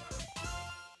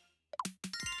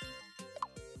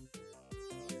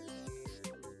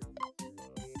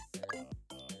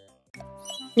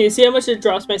 You see how much it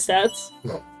drops my stats?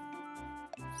 No.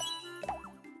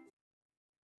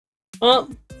 Well,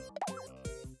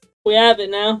 we have it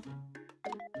now.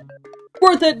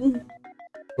 Worth it!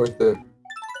 Worth it.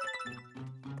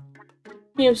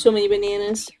 We have so many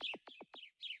bananas.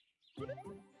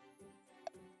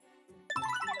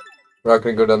 We're not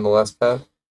gonna go down the last path?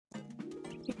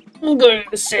 I'm going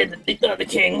to say that the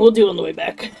king. We'll do it on the way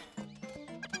back.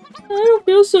 I don't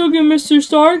feel so good, Mr.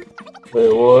 Stark.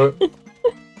 Wait, what?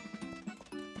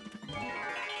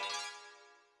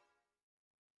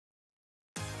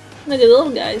 Look at the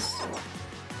little guys.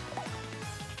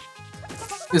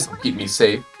 This will keep me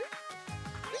safe.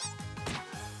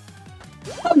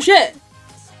 Oh shit!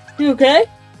 You okay?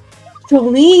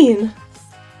 Joline!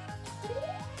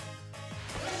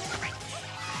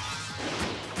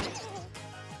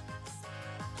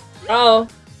 Oh.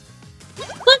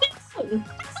 Look out!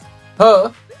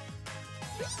 Huh?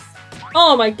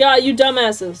 Oh my god, you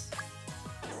dumbasses.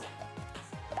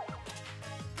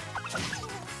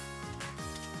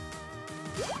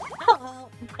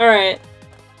 Alright.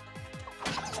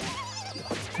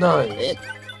 Nice.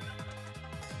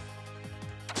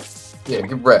 Yeah,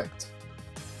 get wrecked.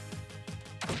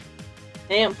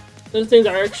 Damn. Those things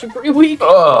are actually pretty weak.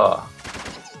 Ugh.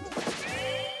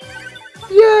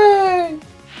 Yay!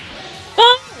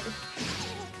 Ah!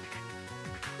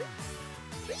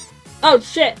 Oh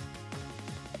shit!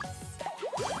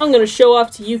 I'm gonna show off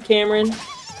to you, Cameron.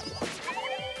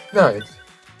 Nice.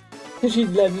 Cause you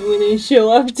love me when I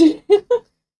show off to you.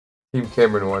 Team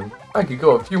Cameron won. I could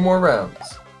go a few more rounds.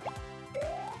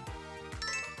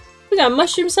 We got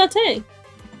mushroom satay.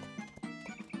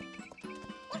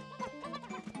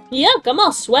 Yuck, I'm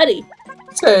all sweaty.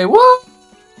 Say what?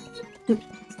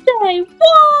 Say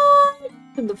what?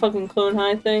 The fucking clone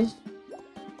high thing.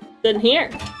 Then here.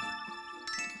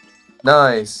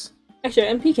 Nice. Actually,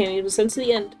 MP candy was sent to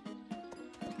the end.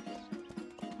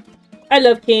 I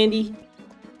love candy.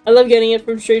 I love getting it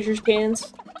from strangers'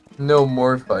 cans. No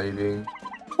more fighting.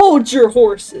 Hold your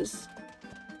horses.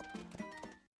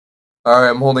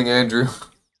 Alright, I'm holding Andrew.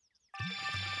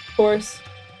 Horse.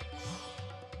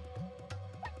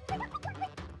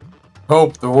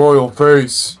 Help the royal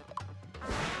face.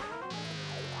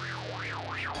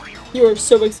 You are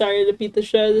so excited to beat the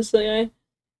shit out of this guy.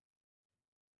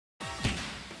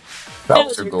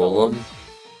 Bowser Golem.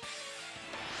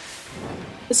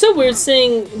 It's so weird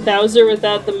seeing Bowser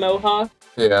without the mohawk.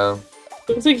 Yeah. It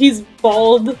looks like he's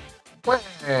bald. Wah.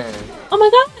 Oh my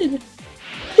god!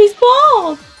 He's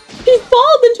bald! He's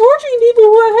bald and torturing people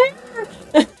who have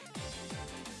hair!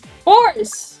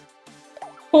 Horse!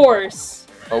 Horse.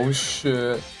 Oh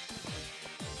shit.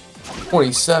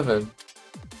 27.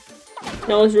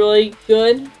 That was really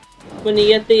good. When you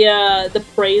get the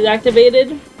praise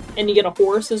activated, and you get a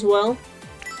horse as well.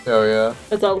 Oh yeah.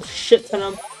 That's a shit ton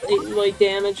of, like,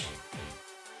 damage.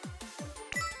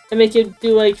 And make you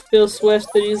do like Phil Swift,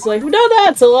 but he's like, no,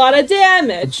 that's a lot of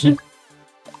damage.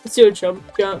 Let's do a jump.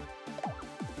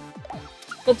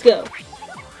 Let's go.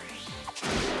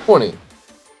 20.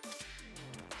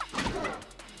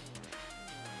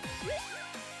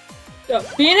 Go,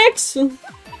 Phoenix! Woo!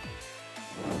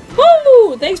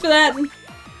 Thanks for that!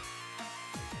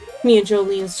 Me and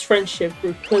Joline's friendship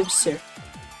grew closer.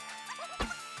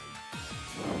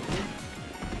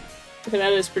 Okay,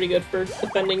 that is pretty good for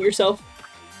defending yourself.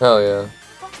 Hell yeah.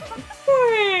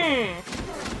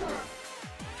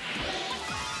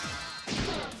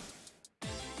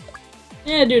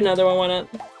 Yeah, do another one, why not?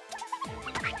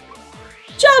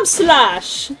 Jump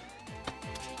slash!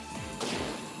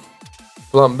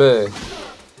 Flambe.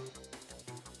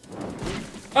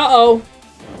 Uh-oh.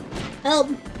 Help!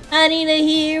 I need a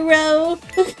hero!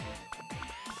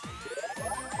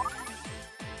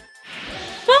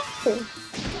 Oh.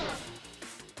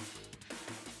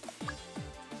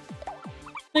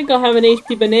 I think I'll have an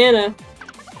HP banana.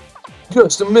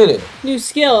 Just a minute. New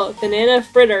skill, banana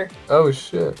fritter. Oh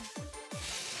shit.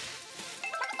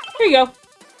 Here you go.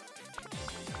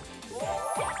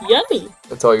 Yummy!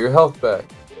 That's all your health back.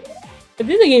 I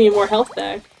think they gave me more health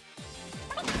back.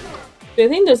 I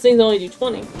think those things only do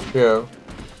 20. Yeah.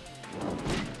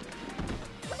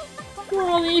 Where are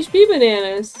all the HP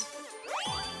bananas?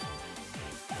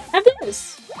 Have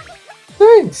this!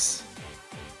 Thanks.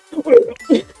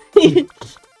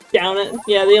 Down it.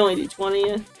 Yeah, they only do 20,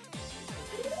 yeah.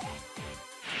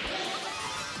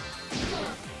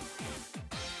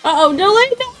 Uh-oh,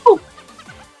 Joline, no!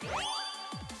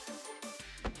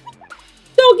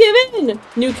 Don't give in!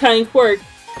 New kind quirk.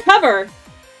 Cover!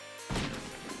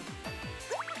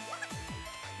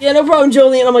 Yeah, no problem,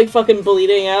 Joline. I'm like fucking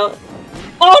bleeding out.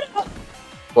 Oh no!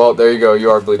 Well, there you go. You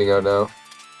are bleeding out now.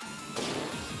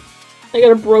 I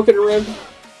got a broken rib.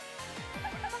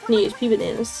 Need HP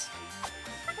bananas.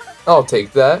 I'll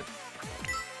take that.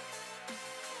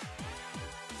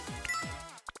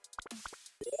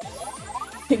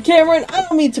 Cameron, I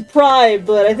don't mean to pry,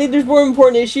 but I think there's more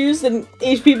important issues than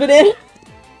HP banana.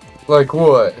 Like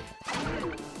what?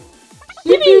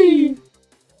 Yippee!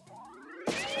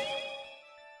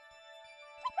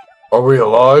 Are we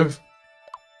alive?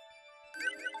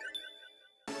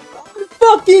 I'm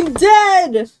fucking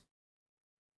dead!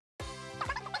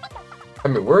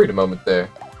 I'm worried a moment there.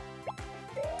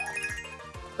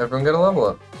 Everyone got a level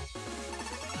up.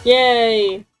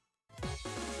 Yay!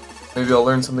 Maybe I'll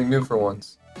learn something new for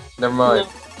once. Never mind.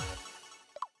 No.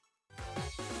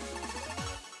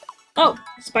 Oh,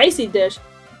 spicy dish.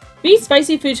 Feed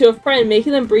spicy food to a friend,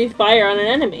 making them breathe fire on an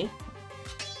enemy.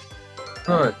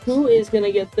 Alright. Who is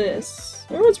gonna get this?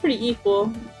 Everyone's pretty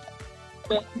equal.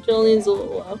 But Joline's a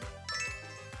little low.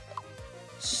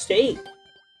 Steak.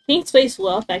 King's face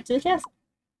well, back to the castle.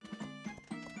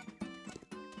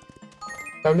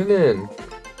 Count it in.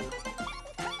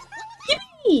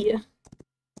 Yippee!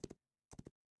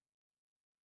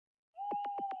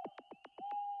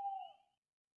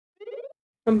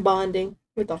 I'm bonding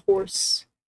with a horse.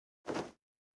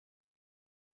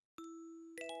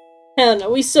 Hell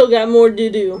no, we still got more to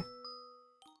do.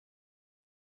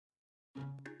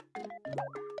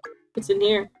 What's in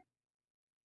here?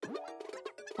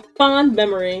 A fond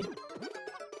memory.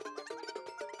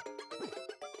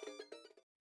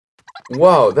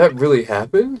 Wow, that really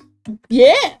happened?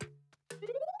 Yeah!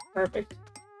 Perfect.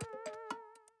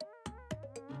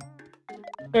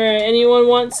 Alright, anyone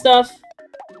want stuff?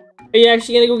 Are you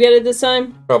actually gonna go get it this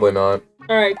time? Probably not.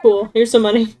 Alright, cool. Here's some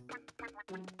money.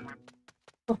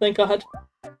 Oh, thank God.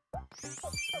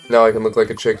 Now I can look like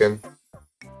a chicken.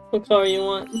 What color you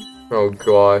want? Oh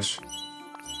gosh.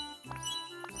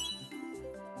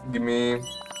 Give me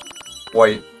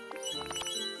white.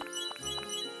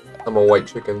 I'm a white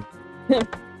chicken.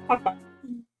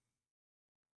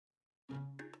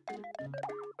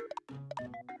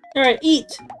 Alright,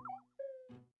 eat!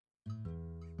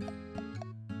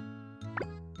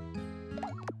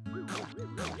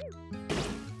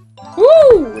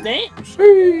 Woo! Damn!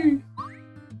 Shee.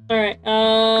 Alright,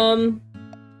 oh,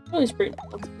 he's pretty.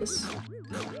 What's this?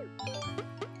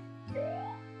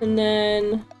 And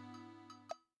then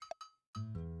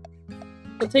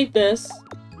we'll take this.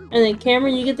 And then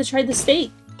Cameron, you get to try the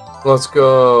steak. Let's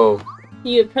go.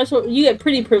 You get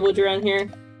pretty privilege around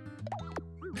here.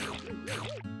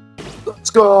 Let's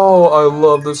go. I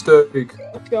love the steak.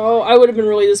 Let's go. I would have been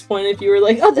really disappointed if you were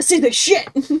like, oh, this is the shit!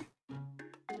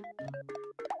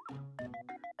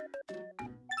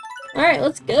 Alright,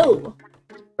 let's go.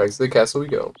 Back to the castle we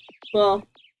go. Well,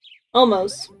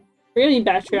 almost. We're gonna be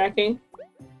backtracking.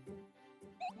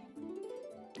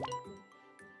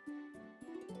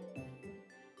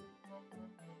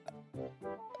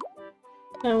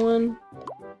 That one.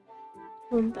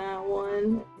 And that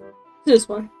one. This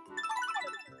one.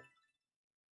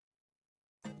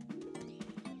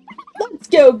 Let's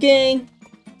go, gang!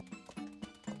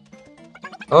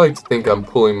 I like to think I'm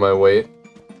pulling my weight.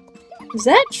 Is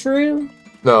that true?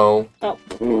 No. Oh.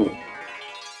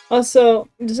 Also,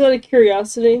 just out of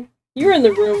curiosity, you were in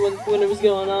the room when it was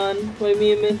going on, when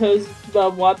me and Minho's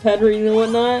Wattpad reading and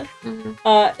whatnot.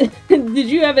 Mm-hmm. Did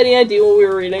you have any idea what we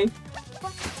were reading?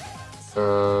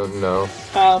 No.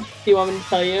 Oh, do you want me to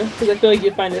tell you? Because I feel like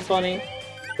you'd find it funny.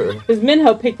 Sure. Because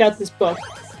Minho picked out this book.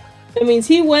 That means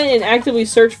he went and actively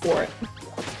searched for it.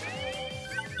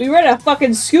 We read a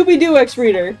fucking Scooby-Doo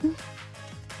X-Reader.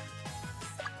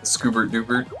 Scoobert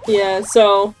Doobert. Yeah,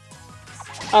 so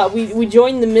we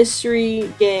joined the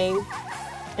mystery gang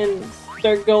and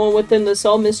start going within the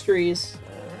solve mysteries.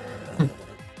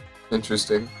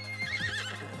 Interesting.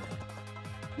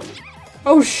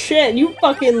 Oh shit, you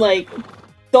fucking like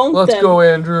dunked Let's them. go,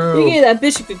 Andrew! You gave that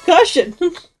bitch a concussion.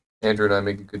 Andrew and I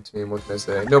make a good team, what can I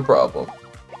say? No problem.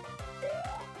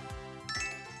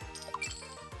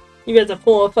 You got to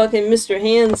pull a fucking Mr.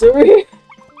 Hands over here.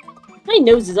 My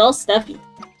nose is all stuffy.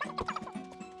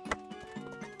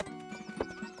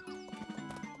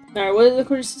 Alright, what is the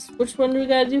course? Which one do we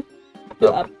gotta do?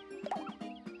 Up.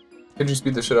 Could you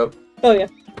speed this shit up? Oh yeah.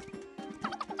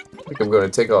 I think I'm gonna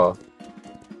take off.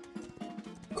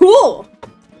 Cool!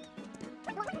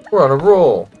 We're on a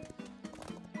roll!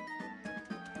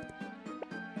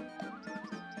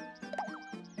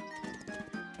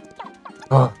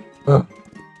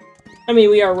 I mean,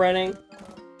 we are running.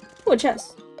 Oh, a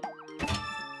chest.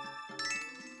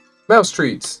 Mouse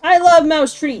treats! I love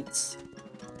mouse treats!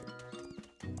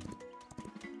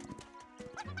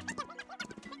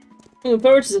 Looking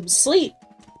forward to some sleep.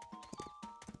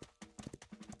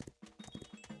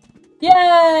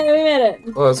 Yay! We made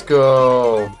it! Let's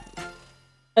go!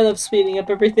 I love speeding up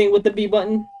everything with the B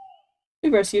button.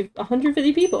 We've rescued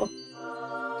 150 people.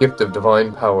 Gift of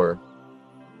Divine Power.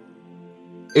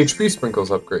 HP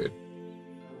Sprinkles upgrade.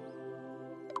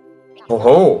 Oh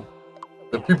ho!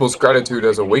 The people's gratitude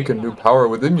has awakened new power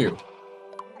within you.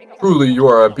 Truly, you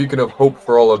are a beacon of hope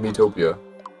for all of Miitopia.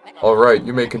 Alright,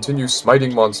 you may continue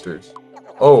smiting monsters.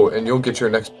 Oh, and you'll get your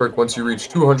next perk once you reach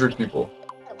 200 people.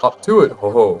 Hop to it,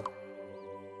 ho ho.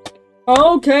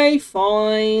 Okay,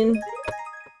 fine.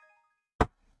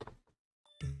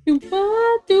 Wait,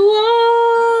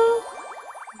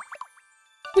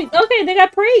 okay, they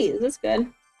got praise. That's good.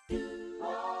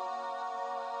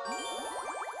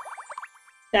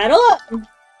 Saddle up!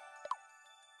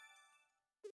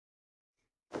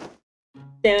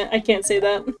 Damn it, I can't say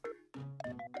that.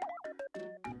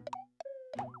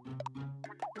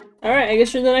 Alright, I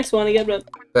guess you're the next one to get rid of.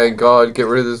 Thank God, get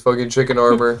rid of this fucking chicken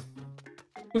armor.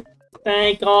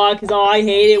 Thank God, because I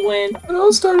hate it when... And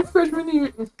I'll start a freshman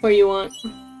year. What do you want?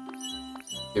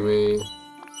 Give me...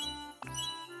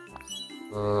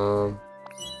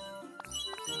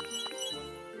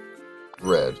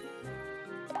 Red.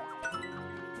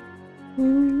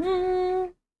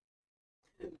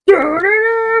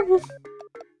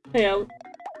 Hey,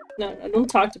 no, don't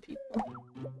talk to people.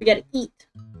 We gotta eat.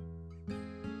 Oh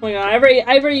my god,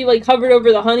 I've already like hovered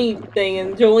over the honey thing,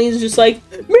 and Joline's just like,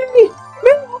 me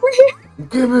over here.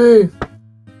 Give me.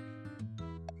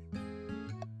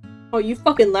 Oh, you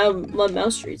fucking love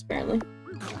mouse treats, apparently.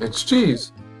 It's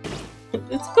cheese.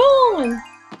 It's gone.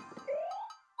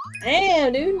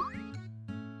 Damn, dude.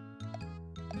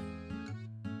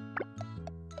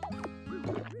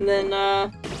 And then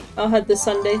I'll have the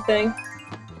Sunday thing.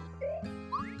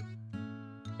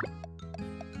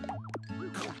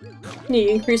 Can you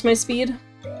increase my speed?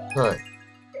 Alright.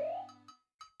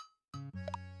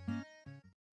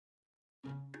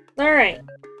 Alright.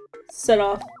 Set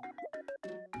off.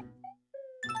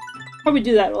 Probably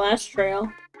do that last trail.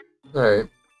 Alright.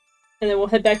 And then we'll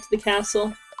head back to the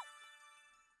castle.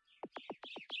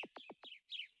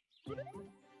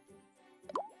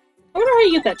 I wonder how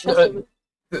you get that chest.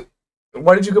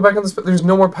 Why did you go back on this? There's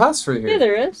no more paths for you here. Yeah,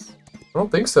 there is. I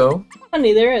don't think so.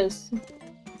 Honey, there is.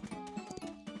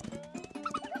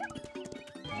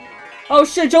 Oh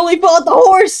shit, Jolie fought the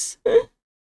horse!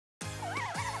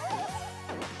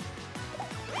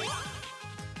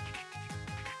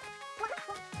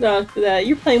 No,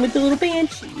 you're playing with the little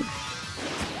banshee.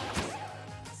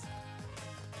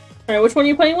 Alright, which one are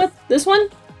you playing with? This one?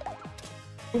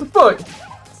 What the fuck?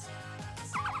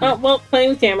 Oh, well, playing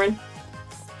with Cameron.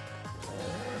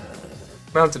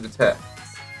 Mounted attack.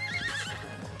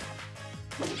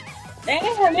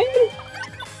 Damn, dude!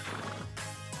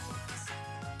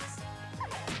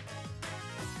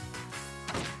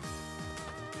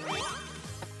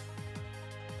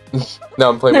 Now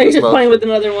I'm playing Now with you're this just mouse. playing with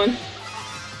another one.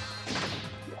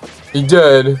 He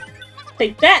dead.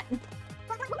 Take that!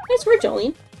 Nice work,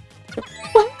 Joline.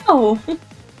 Wow!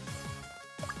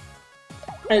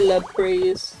 I love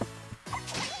praise.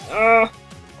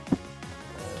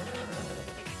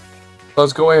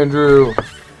 Let's go, Andrew.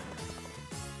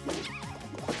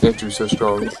 Andrew's so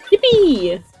strong.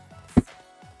 Yippee!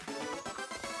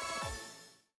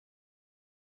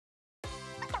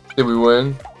 Did we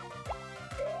win?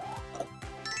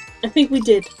 I think we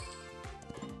did.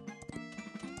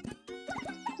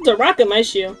 There's a rock in my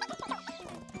shoe.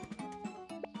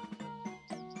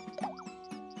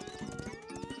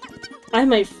 I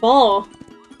might fall.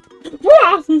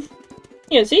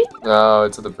 Yeah, see? No,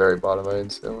 it's at the very bottom. I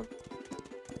didn't see that one.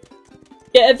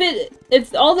 Yeah,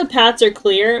 if all the paths are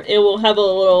clear, it will have a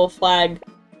little flag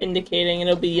indicating, and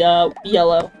it'll be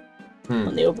yellow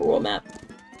on the overworld map.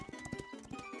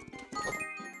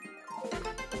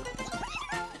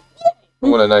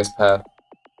 What a nice path.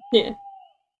 Yeah.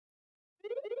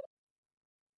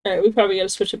 Alright, we probably gotta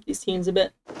switch up these teams a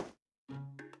bit.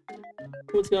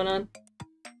 What's going on?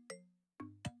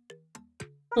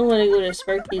 I don't want to go to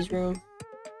Sparky's room.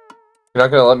 You're not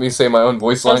gonna let me say my own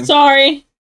voice line? I'm sorry!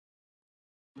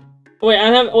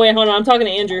 Wait, wait, hold on, I'm talking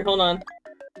to Andrew, hold on.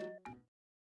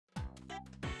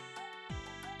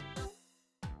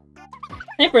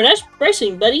 Hey, for nice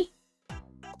pricing, buddy.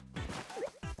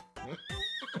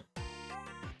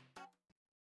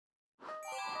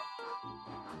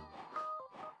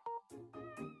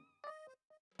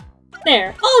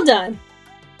 There, all done.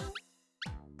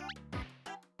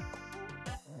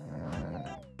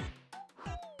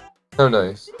 Oh,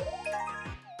 nice.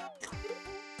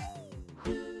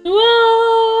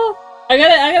 Whoa! I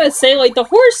gotta say, like, the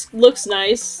horse looks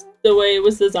nice the way it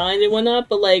was designed and whatnot,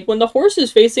 but like when the horse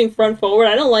is facing front forward,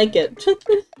 I don't like it.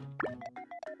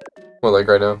 Well, like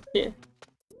right now. Yeah.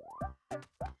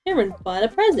 Cameron bought a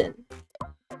present.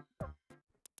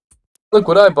 Look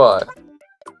what I bought.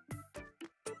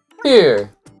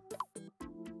 Here.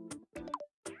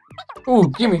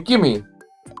 Ooh, gimme, gimme.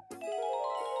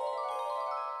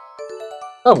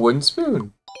 A wooden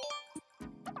spoon.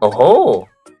 Oh ho!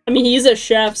 I mean, he's a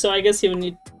chef, so I guess he would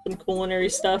need some culinary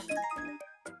stuff.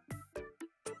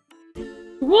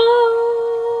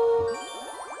 Whoa!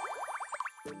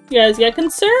 You guys got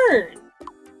concerned.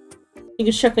 You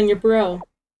can check on your bro.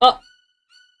 Oh!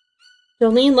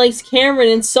 Joline likes Cameron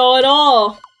and saw it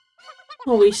all!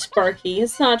 Holy Sparky,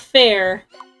 it's not fair.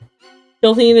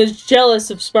 Joline is jealous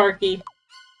of Sparky.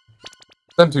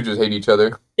 Them two just hate each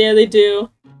other. Yeah, they do.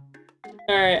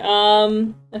 Alright,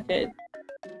 okay.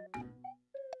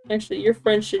 Actually, your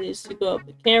friendship needs to go up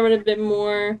with Cameron a bit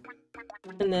more.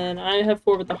 And then I have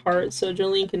 4 with the heart, so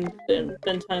Joline can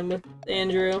spend time with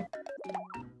Andrew.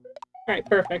 Alright,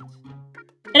 perfect.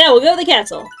 And now we'll go to the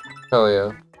castle. Hell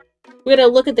yeah. We gotta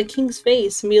look at the king's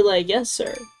face and be like, yes,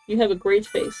 sir. You have a great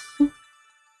face.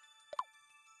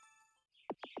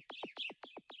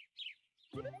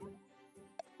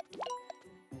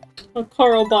 Oh,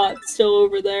 Carlbot's still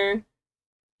over there.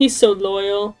 He's so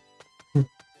loyal.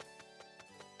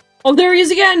 Oh, there he is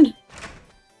again!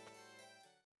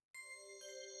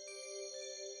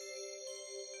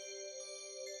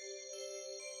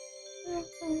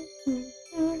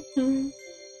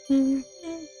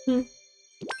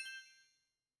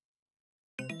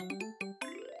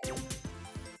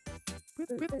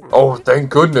 Oh, thank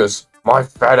goodness. My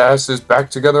fat ass is back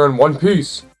together in one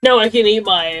piece. Now I can eat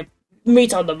my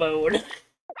meat on the bone.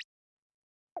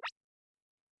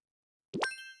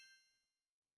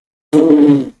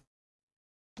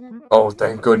 Oh,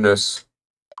 thank goodness.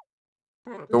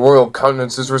 The royal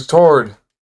countenance is restored.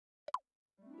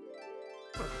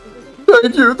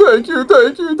 Thank you, thank you,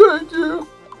 thank you, thank you.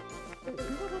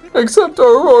 Accept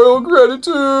our royal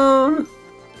gratitude.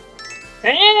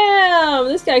 Damn!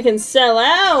 This guy can sell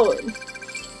out!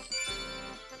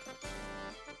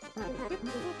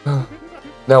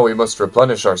 Now we must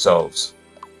replenish ourselves.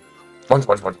 Munch,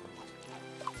 munch, munch.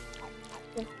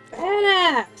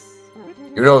 Badass!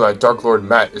 You know that Dark Lord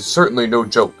Matt is certainly no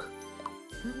joke.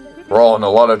 We're all in a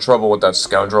lot of trouble with that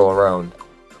scoundrel around.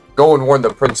 Go and warn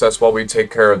the princess while we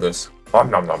take care of this. Nom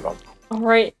nom nom nom.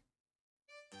 Alright.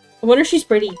 I wonder if she's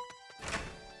pretty.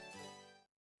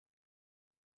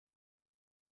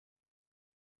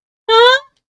 Huh?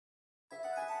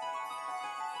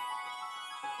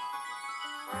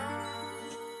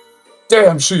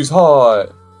 Damn, she's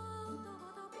hot!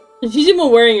 She's even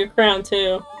wearing a crown,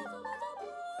 too.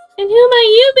 And who might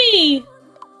you be?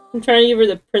 I'm trying to give her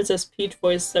the Princess Peach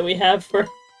voice that we have for her.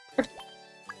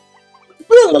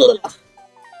 The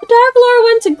Dark Lord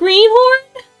went to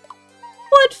Greenhorn?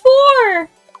 What for?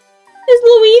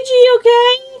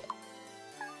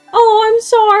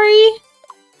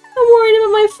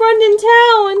 friend in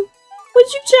town. Would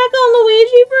you check on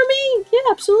Luigi for me? Yeah,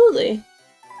 absolutely.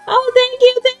 Oh, thank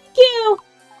you.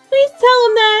 Please tell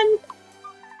him that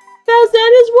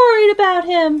Bowsette is worried about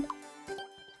him.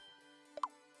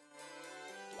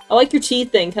 I like your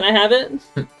teeth thing. Can I have it?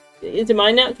 Is it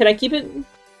mine now? Can I keep it?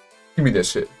 Give me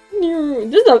this shit.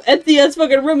 This is an empty ass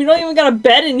fucking room. You don't even got a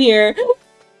bed in here.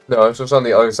 No, it's just on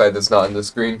the other side that's not in the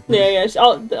screen. Yeah.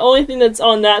 The only thing that's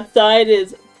on that side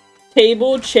is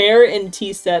table, chair, and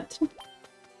tea set.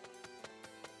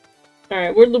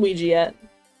 Alright, where's Luigi at?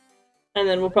 And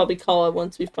then we'll probably call it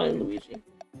once we find Luigi.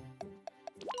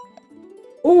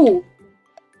 Ooh!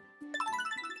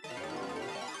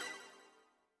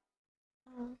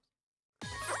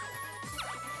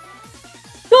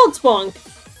 Gold Spunk!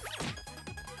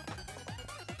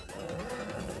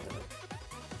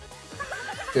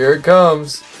 Here it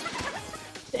comes.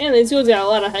 Damn, these dudes got a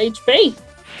lot of HP.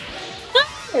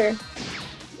 There.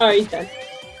 Oh, he's dead.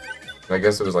 I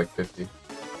guess it was like 50.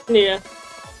 Yeah.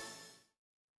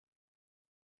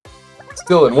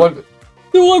 Still in one.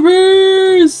 The One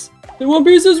Piece! The One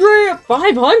Piece is rare!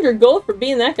 500 gold for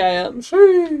beating that guy up.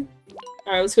 Alright,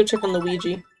 let's go check on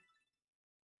Luigi.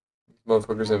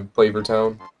 Motherfuckers in Flavor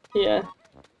Town. Yeah.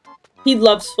 He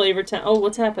loves Flavor Town. Oh,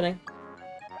 what's happening?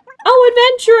 Oh,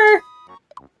 adventurer!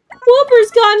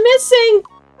 Whooper's gone missing!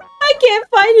 I can't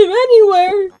find him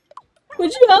anywhere!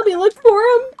 Would you help me look for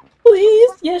him?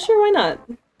 Please? Yeah, sure, why not?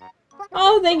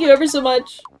 Oh, thank you ever so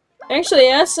much. Actually,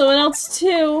 I asked someone else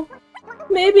too.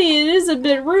 Maybe it is a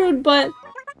bit rude, but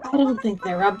I don't think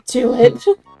they're up to it.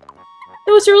 It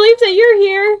was a relief that you're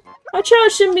here. My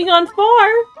child shouldn't be gone far.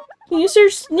 Can you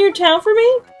search near town for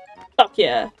me? Fuck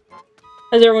yeah.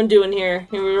 How's everyone doing here?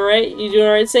 You alright? You doing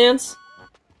alright, Sans?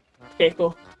 Okay,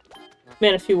 cool.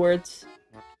 Man, a few words.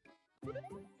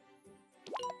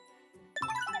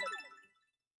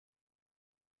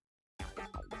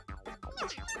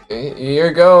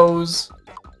 Here goes.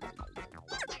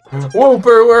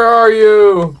 Whooper, where are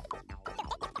you?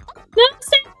 No,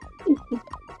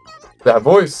 That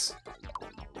voice.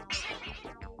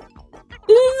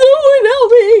 someone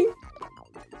help me!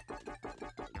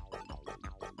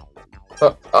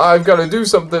 I've got to do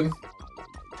something.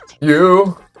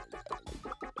 You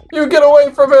get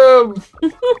away from him!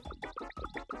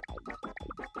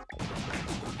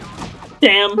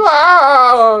 Damn.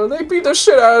 Ah! They beat the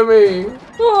shit out of me!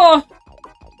 Oh,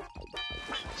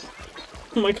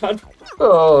 oh my god.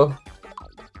 Oh,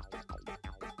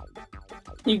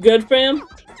 You good, fam?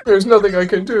 there's nothing I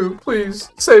can do. Please,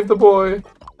 save the boy.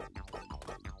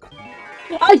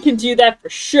 I can do that for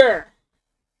sure.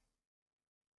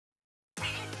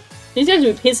 These guys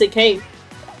are a piece of cake.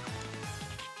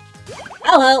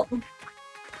 I'll help.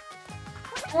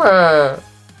 Ah.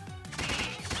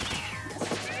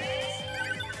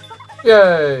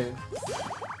 Yay!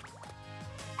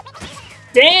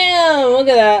 Damn, look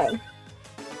at that.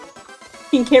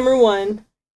 King Camera 1.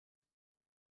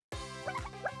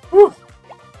 Whew.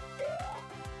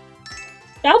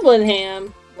 Goblin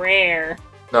ham. Rare.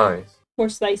 Nice. More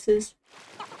slices.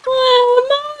 Oh,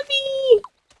 mommy!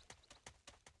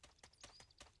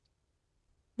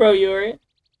 Bro, you alright?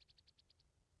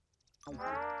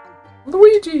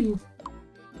 Luigi!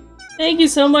 Thank you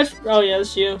so much. Oh, yeah,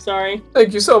 that's you. Sorry.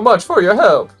 Thank you so much for your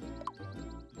help.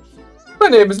 My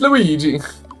name is Luigi.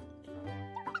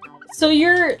 So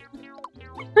you're...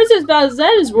 Princess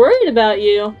Bowsette is worried about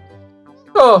you.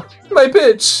 Oh, my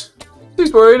bitch.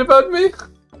 She's worried about me.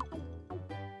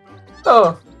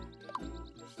 Oh.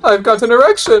 I've got an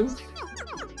erection.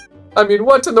 I mean,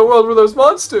 what in the world were those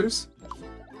monsters?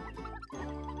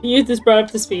 The youth is brought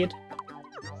up to speed.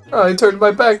 I turned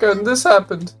my back and this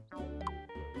happened.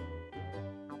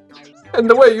 And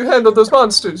the way you handled those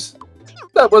monsters.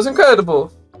 That was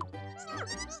incredible.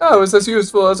 I was as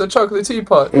useful as a chocolate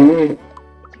teapot.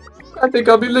 I think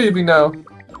I'll be leaving now.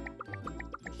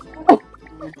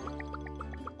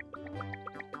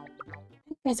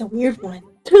 That's a weird one.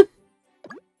 Go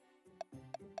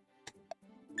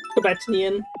back to the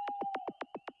inn.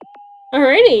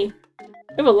 Alrighty. I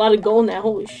have a lot of gold now,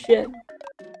 holy shit.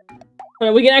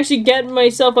 We can actually get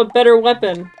myself a better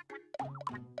weapon.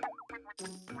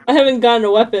 I haven't gotten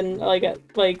a weapon, like,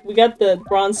 we got the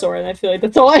bronze sword, and I feel like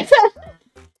that's all I've had.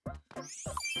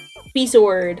 Bee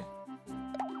sword.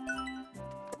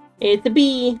 It's a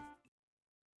bee.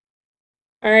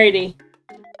 Alrighty.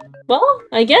 Well,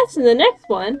 I guess in the next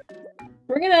one,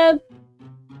 we're gonna...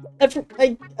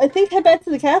 I think head back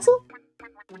to the castle?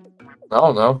 I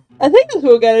don't know. I think that's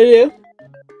what we gotta do.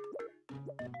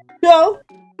 So,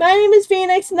 my name is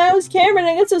Phoenix, and I was Cameron, and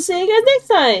I guess I'll see you guys next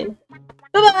time.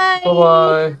 Bye-bye!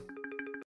 Bye-bye.